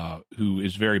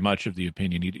is very much of the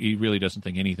opinion he really doesn't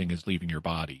think anything is leaving your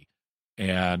body,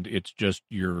 and it's just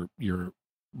you're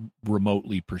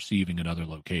remotely perceiving another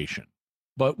location.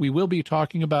 But we will be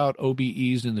talking about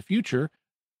OBEs in the future,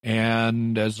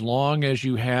 and as long as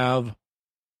you have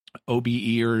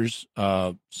OBEers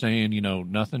saying,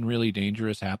 nothing really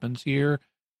dangerous happens here,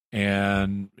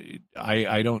 and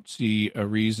I don't see a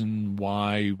reason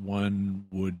why one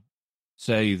would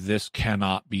say this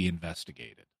cannot be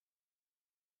investigated.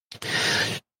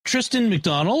 Tristan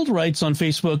McDonald writes on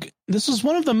Facebook, this is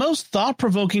one of the most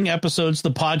thought-provoking episodes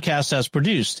the podcast has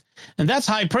produced, and that's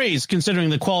high praise considering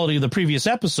the quality of the previous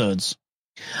episodes.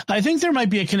 I think there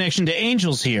might be a connection to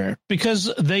angels here,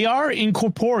 because they are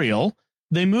incorporeal.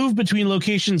 They move between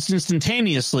locations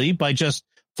instantaneously by just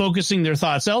focusing their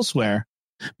thoughts elsewhere.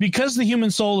 Because the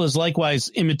human soul is likewise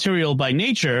immaterial by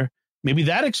nature, maybe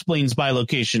that explains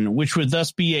bilocation, which would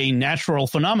thus be a natural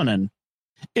phenomenon.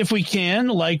 If we can,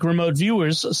 like remote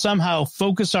viewers, somehow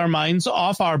focus our minds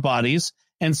off our bodies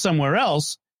and somewhere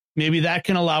else, maybe that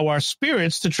can allow our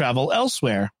spirits to travel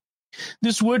elsewhere.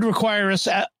 This would require us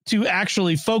to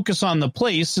actually focus on the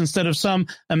place instead of some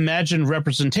imagined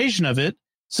representation of it,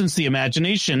 since the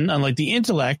imagination, unlike the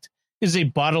intellect, is a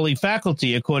bodily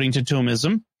faculty according to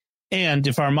Thomism, and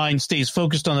if our mind stays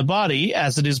focused on the body,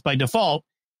 as it is by default,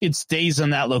 it stays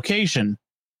in that location.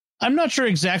 I'm not sure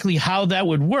exactly how that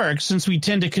would work, since we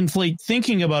tend to conflate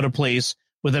thinking about a place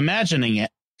with imagining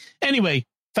it. Anyway,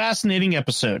 fascinating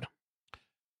episode.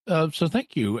 So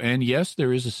thank you. And yes,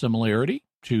 there is a similarity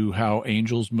to how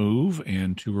angels move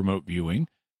and to remote viewing.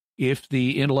 If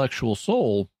the intellectual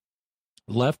soul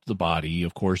left the body,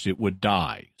 of course, it would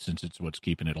die, since it's what's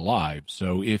keeping it alive.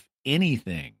 So if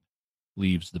anything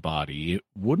leaves the body, it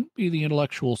wouldn't be the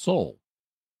intellectual soul.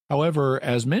 However,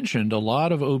 as mentioned, a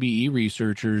lot of OBE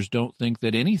researchers don't think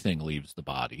that anything leaves the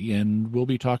body, and we'll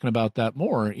be talking about that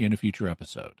more in a future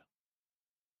episode.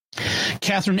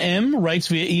 Catherine M. writes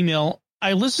via email,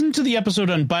 I listened to the episode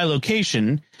on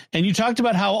bilocation, and you talked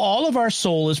about how all of our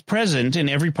soul is present in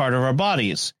every part of our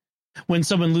bodies. When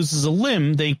someone loses a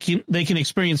limb, they can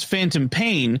experience phantom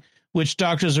pain, which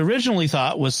doctors originally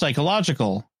thought was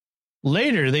psychological.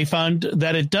 Later, they found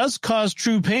that it does cause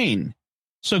true pain.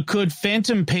 So could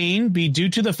phantom pain be due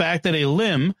to the fact that a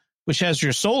limb, which has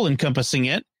your soul encompassing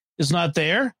it, is not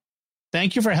there?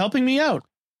 Thank you for helping me out.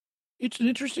 It's an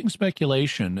interesting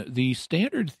speculation. The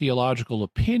standard theological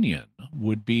opinion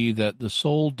would be that the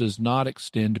soul does not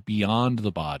extend beyond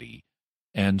the body,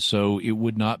 and so it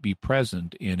would not be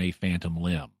present in a phantom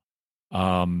limb.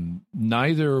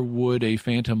 Neither would a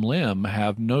phantom limb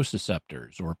have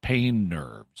nociceptors or pain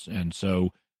nerves, and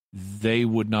so they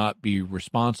would not be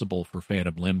responsible for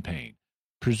phantom limb pain.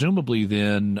 Presumably,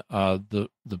 then, the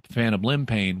phantom limb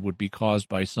pain would be caused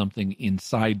by something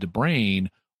inside the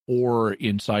brain or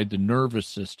inside the nervous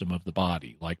system of the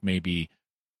body, like maybe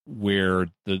where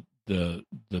the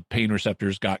pain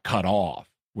receptors got cut off,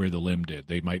 where the limb did.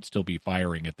 They might still be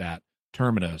firing at that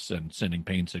terminus and sending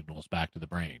pain signals back to the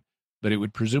brain. But it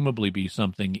would presumably be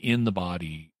something in the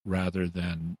body rather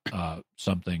than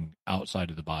something outside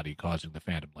of the body causing the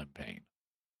phantom limb pain.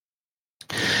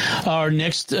 Our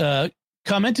next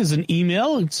comment is an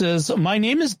email. It says, "My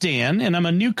name is Dan, and I'm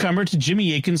a newcomer to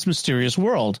Jimmy Akin's Mysterious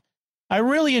World. I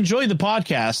really enjoy the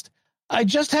podcast. I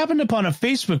just happened upon a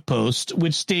Facebook post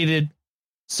which stated,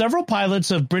 several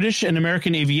pilots of British and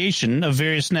American aviation of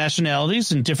various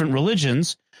nationalities and different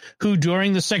religions who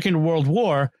during the Second World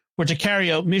War were to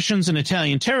carry out missions in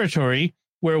Italian territory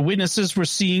where witnesses were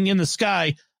seeing in the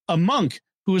sky a monk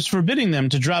who was forbidding them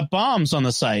to drop bombs on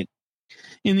the site.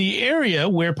 In the area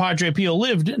where Padre Pio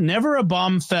lived, never a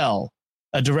bomb fell.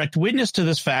 A direct witness to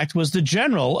this fact was the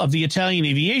general of the Italian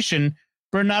aviation,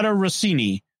 Bernardo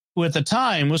Rossini, who at the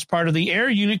time was part of the Air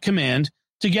Unit Command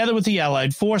together with the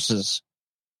Allied forces.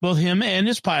 Both him and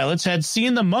his pilots had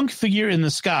seen the monk figure in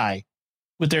the sky,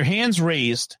 with their hands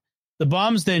raised. The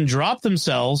bombs then dropped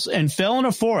themselves and fell in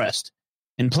a forest,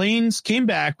 and planes came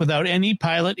back without any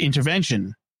pilot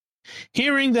intervention.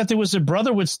 Hearing that there was a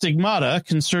brother with stigmata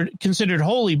considered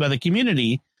holy by the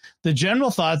community, the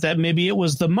general thought that maybe it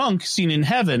was the monk seen in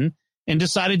heaven and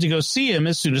decided to go see him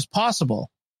as soon as possible.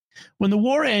 When the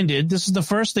war ended, this is the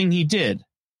first thing he did.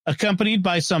 Accompanied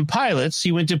by some pilots,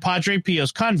 he went to Padre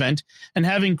Pio's convent, and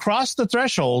having crossed the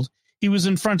threshold, he was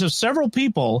in front of several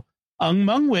people,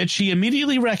 among which he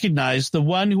immediately recognized the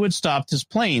one who had stopped his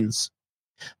planes.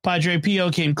 Padre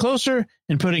Pio came closer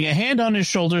and, putting a hand on his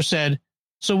shoulder, said,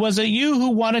 "So was it you who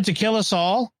wanted to kill us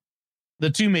all?" The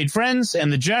two made friends,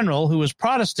 and the general, who was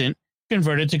Protestant,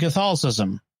 converted to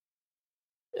Catholicism.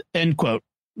 End quote.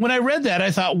 When I read that,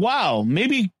 I thought, wow,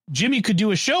 maybe Jimmy could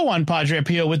do a show on Padre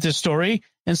Pio with this story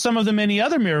and some of the many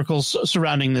other miracles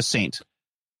surrounding this saint.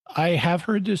 I have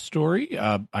heard this story.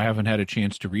 I haven't had a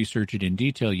chance to research it in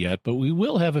detail yet, but we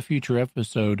will have a future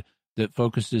episode that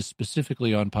focuses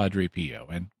specifically on Padre Pio,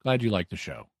 and glad you like the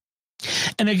show.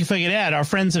 And if I could add, our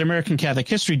friends at American Catholic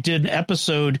History did an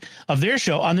episode of their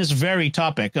show on this very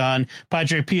topic, on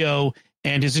Padre Pio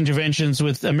and his interventions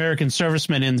with American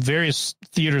servicemen in various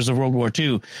theaters of World War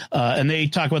II. And they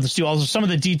talk about this too. Also, some of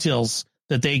the details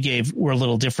that they gave were a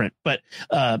little different, but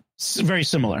very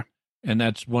similar. And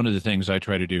that's one of the things I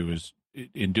try to do is,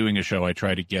 in doing a show, I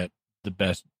try to get the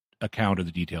best account of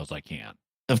the details I can.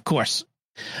 Of course.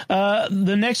 The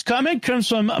next comment comes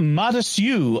from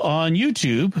Matasu on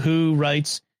YouTube, who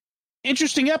writes,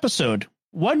 "Interesting episode.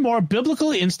 One more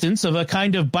biblical instance of a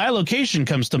kind of bilocation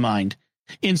comes to mind.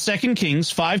 In 2 Kings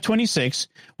 5:26,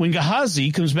 when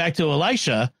Gehazi comes back to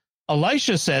Elisha,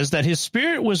 Elisha says that his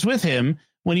spirit was with him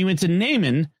when he went to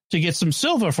Naaman to get some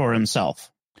silver for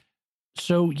himself."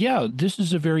 So, yeah, this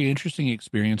is a very interesting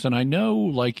experience. And I know,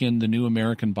 like in the New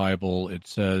American Bible, it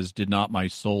says, "Did not my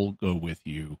soul go with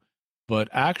you?" But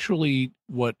actually,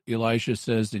 what Elisha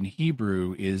says in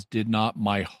Hebrew is, "Did not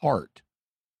my heart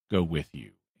go with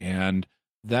you?" And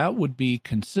that would be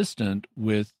consistent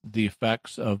with the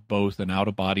effects of both an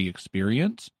out-of-body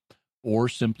experience or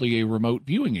simply a remote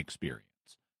viewing experience.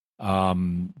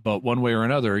 But one way or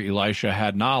another, Elisha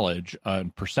had knowledge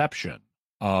and perception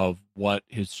of what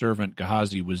his servant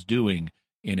Gehazi was doing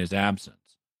in his absence.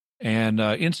 And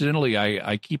incidentally,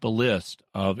 I keep a list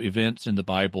of events in the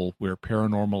Bible where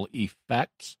paranormal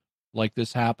effects like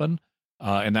this happen,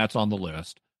 and that's on the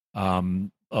list,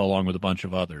 along with a bunch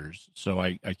of others. So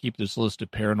I keep this list of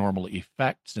paranormal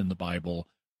effects in the Bible,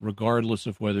 regardless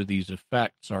of whether these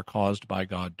effects are caused by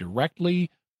God directly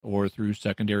or through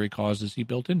secondary causes he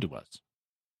built into us.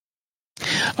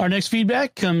 Our next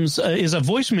feedback is a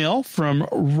voicemail from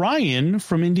Ryan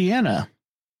from Indiana.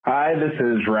 Hi, this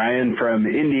is Ryan from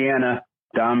Indiana.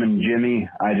 Dom and Jimmy,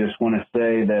 I just want to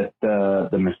say that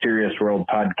the Mysterious World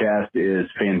podcast is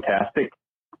fantastic.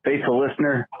 faithful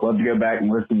listener. Love to go back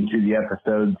and listen to the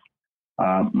episodes.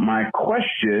 My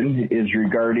question is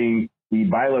regarding the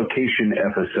bilocation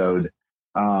episode.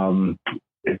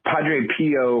 Padre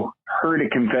Pio heard a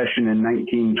confession in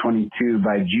 1922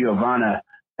 by Giovanna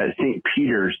at St.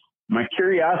 Peter's. My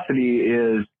curiosity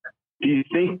is, do you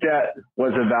think that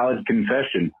was a valid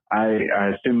confession?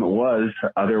 I assume it was.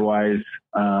 Otherwise,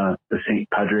 the St.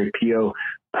 Padre Pio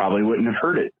probably wouldn't have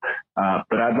heard it.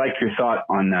 But I'd like your thought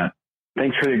on that.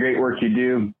 Thanks for the great work you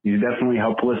do. You definitely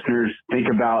help listeners think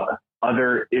about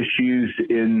other issues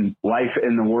in life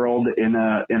and the world in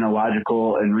a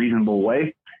logical and reasonable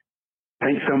way.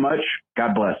 Thanks so much.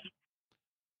 God bless.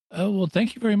 Well,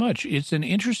 thank you very much. It's an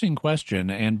interesting question.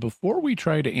 And before we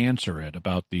try to answer it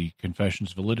about the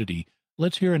confession's validity,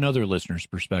 let's hear another listener's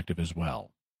perspective as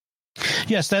well.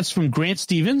 Yes, that's from Grant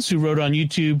Stevens, who wrote on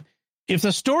YouTube, if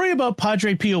the story about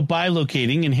Padre Pio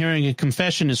bilocating and hearing a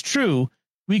confession is true,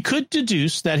 we could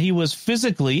deduce that he was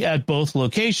physically at both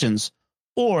locations,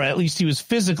 or at least he was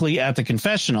physically at the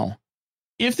confessional.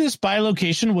 If this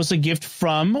bilocation was a gift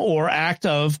from or act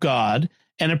of God,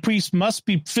 and a priest must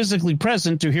be physically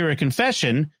present to hear a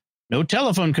confession, no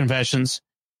telephone confessions,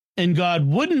 and God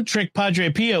wouldn't trick Padre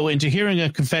Pio into hearing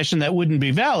a confession that wouldn't be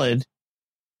valid,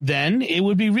 then it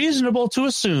would be reasonable to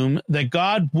assume that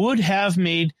God would have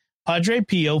made Padre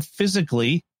Pio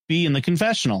physically be in the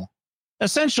confessional.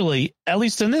 Essentially, at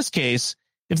least in this case,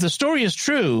 if the story is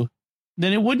true,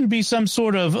 then it wouldn't be some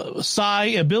sort of psi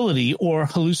ability or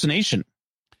hallucination.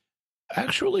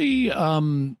 Actually,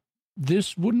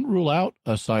 this wouldn't rule out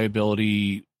a psi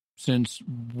ability, since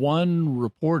one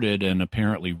reported and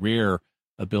apparently rare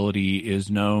ability is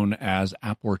known as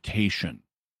apportation.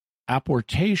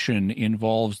 Apportation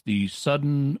involves the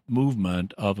sudden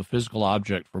movement of a physical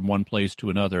object from one place to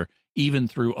another, even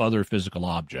through other physical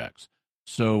objects.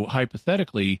 So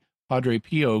hypothetically, Padre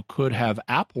Pio could have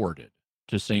apported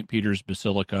to St. Peter's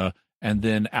Basilica and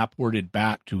then apported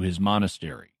back to his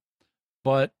monastery.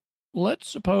 But let's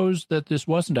suppose that this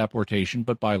wasn't apportation,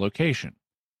 but bilocation.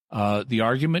 The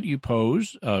argument you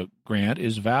pose, Grant,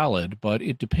 is valid, but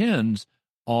it depends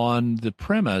on the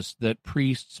premise that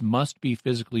priests must be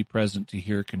physically present to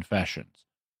hear confessions.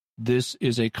 This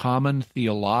is a common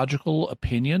theological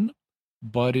opinion,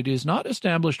 but it is not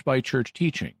established by church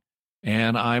teaching,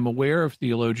 and I'm aware of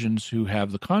theologians who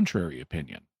have the contrary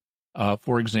opinion.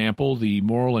 For example, the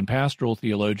moral and pastoral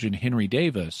theologian Henry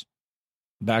Davis,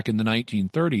 back in the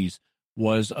 1930s,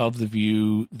 was of the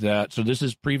view that, so this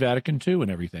is pre-Vatican II and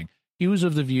everything, he was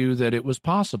of the view that it was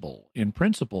possible, in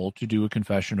principle, to do a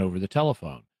confession over the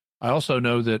telephone. I also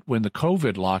know that when the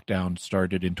COVID lockdown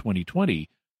started in 2020,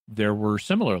 there were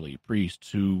similarly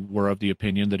priests who were of the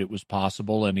opinion that it was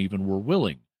possible and even were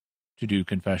willing to do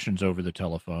confessions over the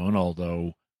telephone,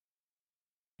 although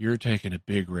you're taking a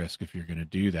big risk if you're going to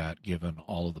do that, given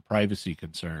all of the privacy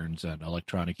concerns and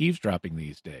electronic eavesdropping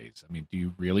these days. I mean, do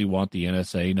you really want the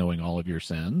NSA knowing all of your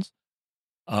sins?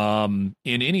 In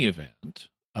any event,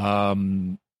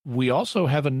 we also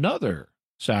have another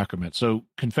sacrament. So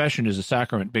confession is a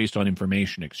sacrament based on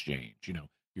information exchange. You know,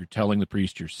 you're telling the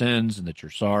priest your sins and that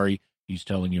you're sorry. He's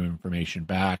telling you information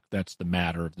back. That's the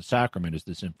matter of the sacrament, is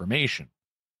this information.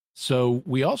 So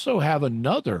we also have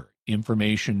another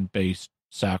information-based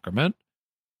sacrament,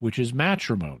 which is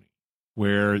matrimony,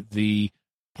 where the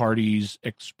parties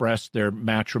express their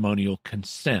matrimonial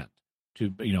consent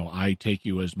to, you know, I take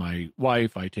you as my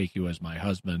wife, I take you as my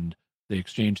husband. They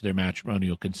exchange their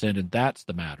matrimonial consent, and that's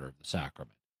the matter of the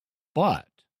sacrament. But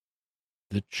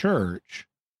the church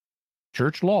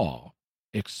law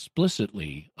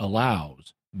explicitly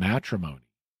allows matrimony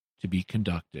to be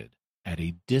conducted at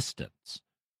a distance.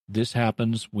 This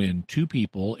happens when two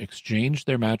people exchange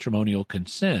their matrimonial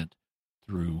consent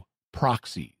through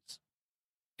proxies.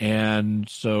 And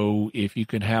so if you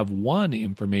can have one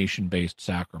information-based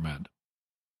sacrament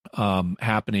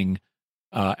happening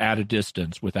at a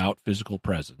distance without physical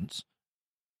presence,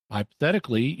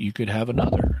 hypothetically, you could have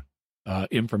another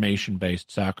information-based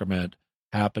sacrament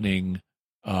happening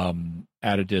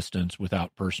at a distance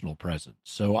without personal presence.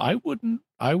 So I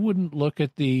wouldn't look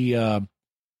at the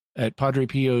at Padre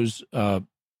Pio's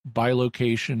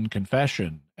bilocation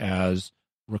confession as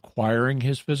requiring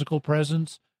his physical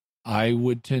presence. I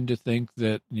would tend to think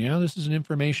that, this is an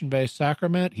information-based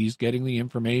sacrament. He's getting the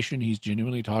information. He's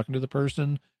genuinely talking to the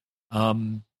person.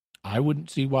 I wouldn't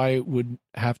see why it would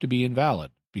have to be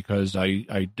invalid, because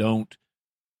I don't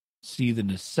see the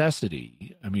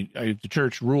necessity. I mean, if the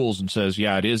church rules and says,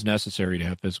 yeah, it is necessary to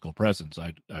have physical presence,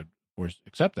 I'd of course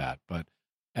accept that. But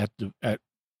at the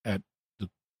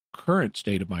current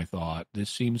state of my thought, this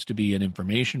seems to be an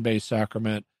information-based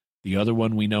sacrament. The other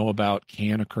one we know about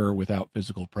can occur without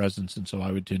physical presence, and so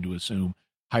I would tend to assume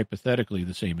hypothetically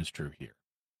the same is true here.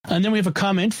 And then we have a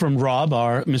comment from Rob,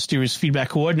 our mysterious feedback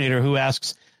coordinator, who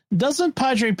asks, doesn't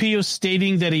Padre Pio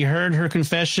stating that he heard her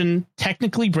confession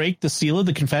technically break the seal of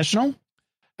the confessional?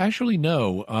 Actually,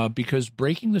 no, because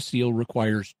breaking the seal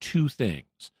requires two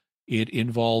things. It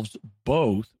involves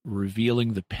both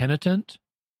revealing the penitent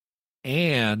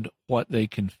and what they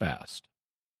confessed.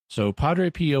 So Padre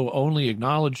Pio only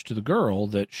acknowledged to the girl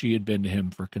that she had been to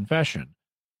him for confession,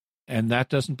 and that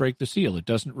doesn't break the seal. It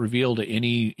doesn't reveal to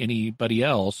anybody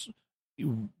else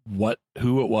who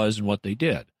it was and what they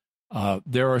did.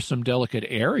 There are some delicate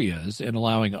areas in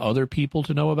allowing other people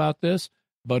to know about this,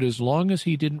 but as long as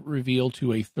he didn't reveal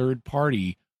to a third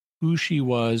party who she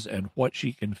was and what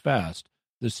she confessed,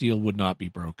 the seal would not be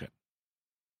broken.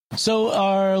 So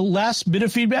our last bit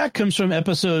of feedback comes from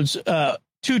episodes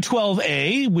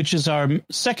 212A, which is our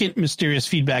second mysterious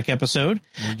feedback episode.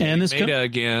 And this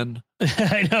again.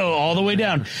 I know, all the way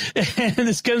down. And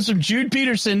this comes from Jude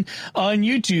Peterson on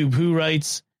YouTube, who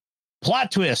writes,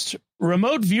 plot twist,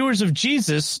 remote viewers of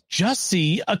Jesus just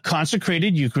see a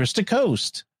consecrated Eucharistic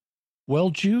host.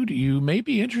 Well, Jude, you may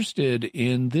be interested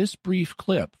in this brief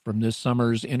clip from this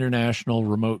summer's International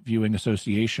Remote Viewing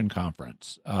Association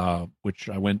conference, which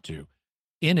I went to.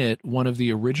 In it, one of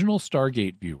the original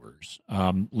Stargate viewers,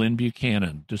 Lynn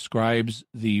Buchanan, describes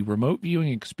the remote viewing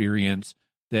experience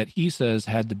that he says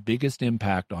had the biggest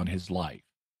impact on his life.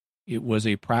 It was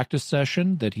a practice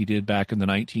session that he did back in the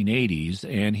 1980s,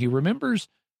 and he remembers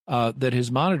that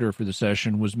his monitor for the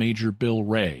session was Major Bill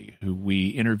Ray, who we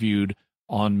interviewed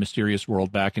on Mysterious World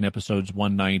back in episodes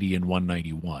 190 and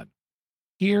 191.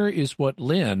 Here is what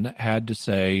Lynn had to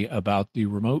say about the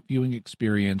remote viewing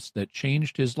experience that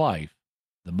changed his life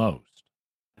the most.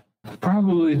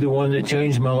 Probably the one that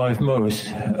changed my life most.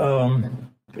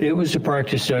 It was a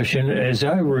practice session. As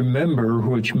I remember,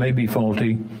 which may be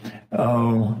faulty,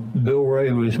 Bill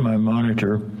Ray was my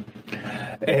monitor,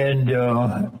 and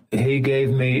he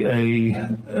gave me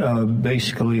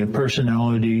basically a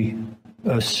personality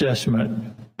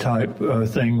assessment type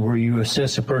thing where you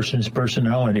assess a person's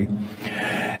personality.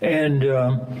 And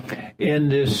in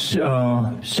this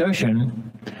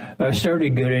session, I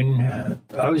started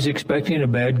I was expecting a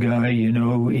bad guy,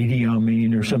 Idi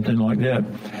Amin or something like that.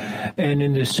 And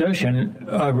in this session,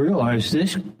 I realized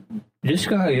this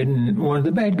guy isn't one of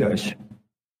the bad guys.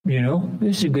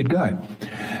 This is a good guy.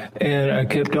 And I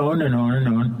kept on and on and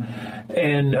on.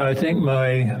 And I think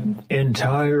my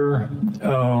entire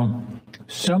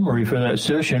summary for that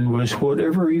session was,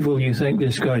 whatever evil you think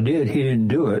this guy did, he didn't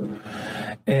do it.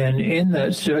 And in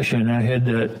that session, I had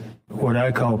that, what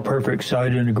I call perfect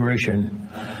side integration.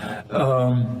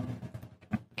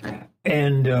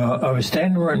 And I was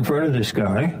standing right in front of this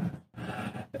guy,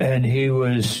 and he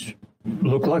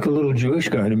looked like a little Jewish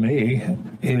guy to me.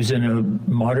 He was in a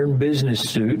modern business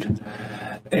suit,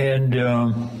 and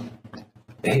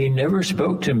he never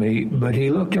spoke to me, but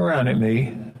he looked around at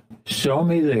me, saw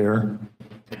me there,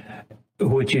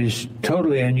 which is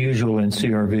totally unusual in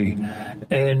CRV,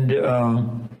 and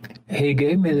he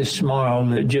gave me this smile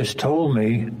that just told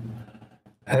me,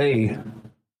 hey,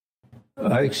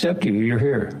 I accept you, you're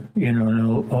here,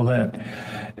 and all that.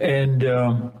 And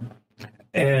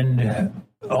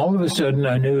all of a sudden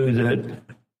I knew that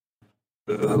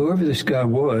whoever this guy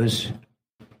was,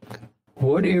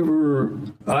 whatever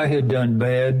I had done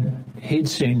bad, he'd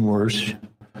seen worse.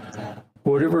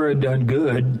 Whatever I'd done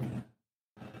good,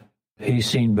 he's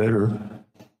seen better.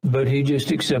 But he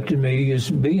just accepted me as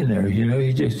being there,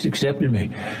 he just accepted me.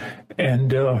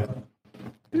 And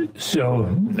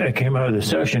so I came out of the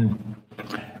session,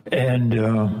 and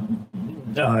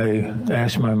I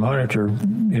asked my monitor,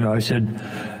 I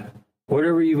said,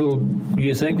 whatever evil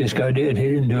you think this guy did, he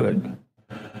didn't do it.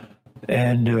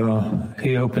 And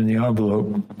he opened the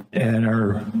envelope, and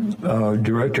our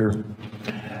director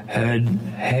had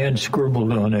hand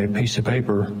scribbled on a piece of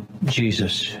paper,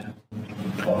 Jesus.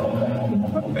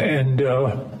 And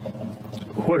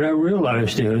what I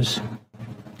realized is,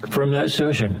 from that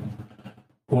session,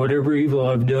 whatever evil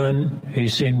I've done,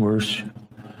 he's seen worse.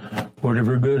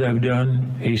 Whatever good I've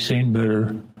done, he's seen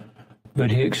better.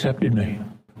 But he accepted me.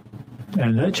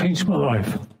 And that changed my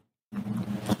life.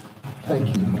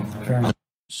 Thank you.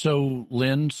 So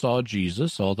Lynn saw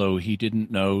Jesus, although he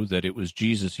didn't know that it was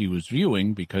Jesus he was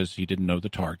viewing because he didn't know the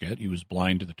target. He was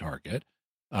blind to the target.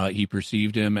 He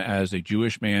perceived him as a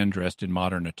Jewish man dressed in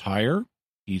modern attire.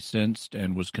 He sensed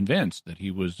and was convinced that he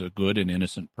was a good and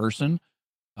innocent person.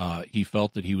 He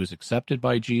felt that he was accepted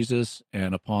by Jesus,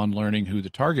 and upon learning who the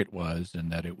target was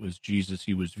and that it was Jesus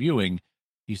he was viewing,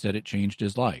 he said it changed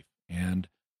his life. And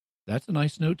that's a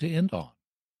nice note to end on.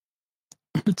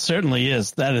 It certainly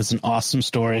is. That is an awesome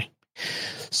story.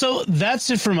 So that's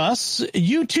it from us.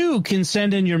 You too can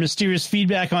send in your mysterious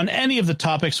feedback on any of the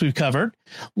topics we've covered.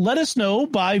 Let us know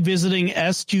by visiting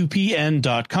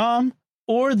sqpn.com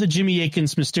or the Jimmy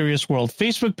Akin's Mysterious World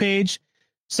Facebook page,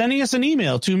 sending us an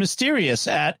email to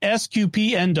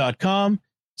mysterious@sqpn.com,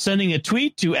 sending a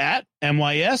tweet to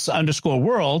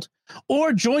 @MYS_world,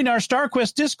 or join our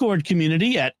StarQuest Discord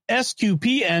community at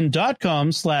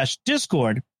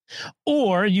sqpn.com/Discord.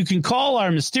 Or you can call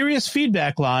our mysterious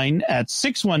feedback line at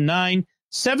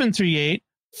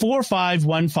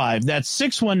 619-738-4515. That's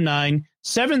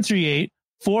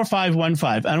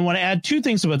 619-738-4515. And I want to add two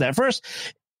things about that. First,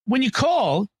 when you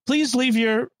call, please leave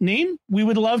your name. We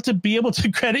would love to be able to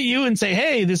credit you and say,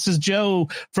 hey, this is Joe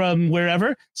from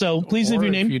wherever. So please leave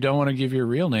your name. If you don't want to give your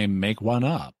real name, make one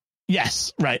up.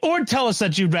 Yes, right. Or tell us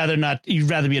that you'd rather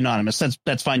be anonymous.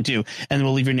 That's fine too. And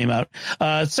we'll leave your name out.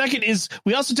 Second is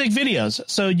we also take videos.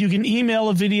 So you can email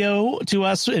a video to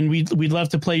us and we'd love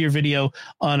to play your video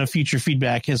on a future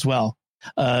feedback as well.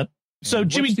 So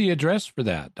Jimmy, what's the address for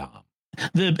that, Dom?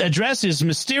 The address is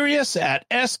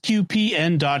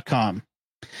mysterious@sqpn.com.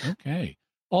 Okay.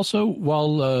 Also,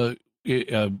 while,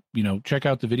 check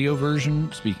out the video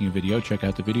version. Speaking of video, check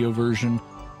out the video version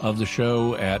of the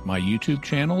show at my YouTube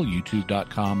channel,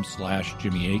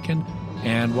 youtube.com/Jimmy Akin.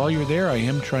 And while you're there, I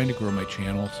am trying to grow my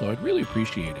channel, so I'd really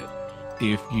appreciate it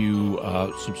if you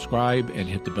subscribe and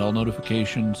hit the bell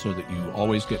notification so that you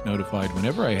always get notified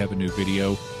whenever I have a new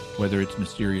video, whether it's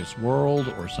Mysterious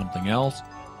World or something else.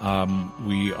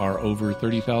 We are over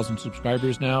 30,000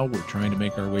 subscribers now. We're trying to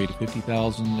make our way to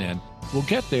 50,000, and we'll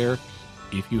get there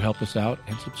if you help us out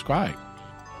and subscribe.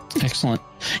 Excellent.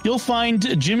 You'll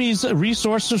find Jimmy's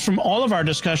resources from all of our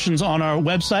discussions on our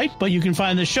website, but you can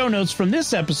find the show notes from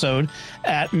this episode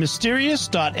at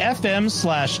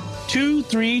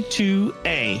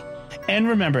mysterious.fm/232A. And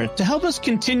remember, to help us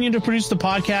continue to produce the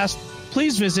podcast,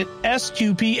 please visit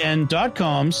sqpn.com/give.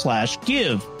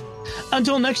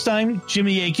 Until next time,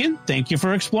 Jimmy Akin, thank you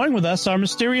for exploring with us our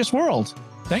mysterious world.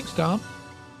 Thanks, Dom.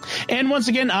 And once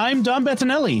again, I'm Dom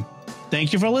Bettinelli.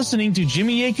 Thank you for listening to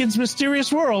Jimmy Akin's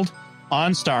Mysterious World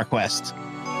on StarQuest.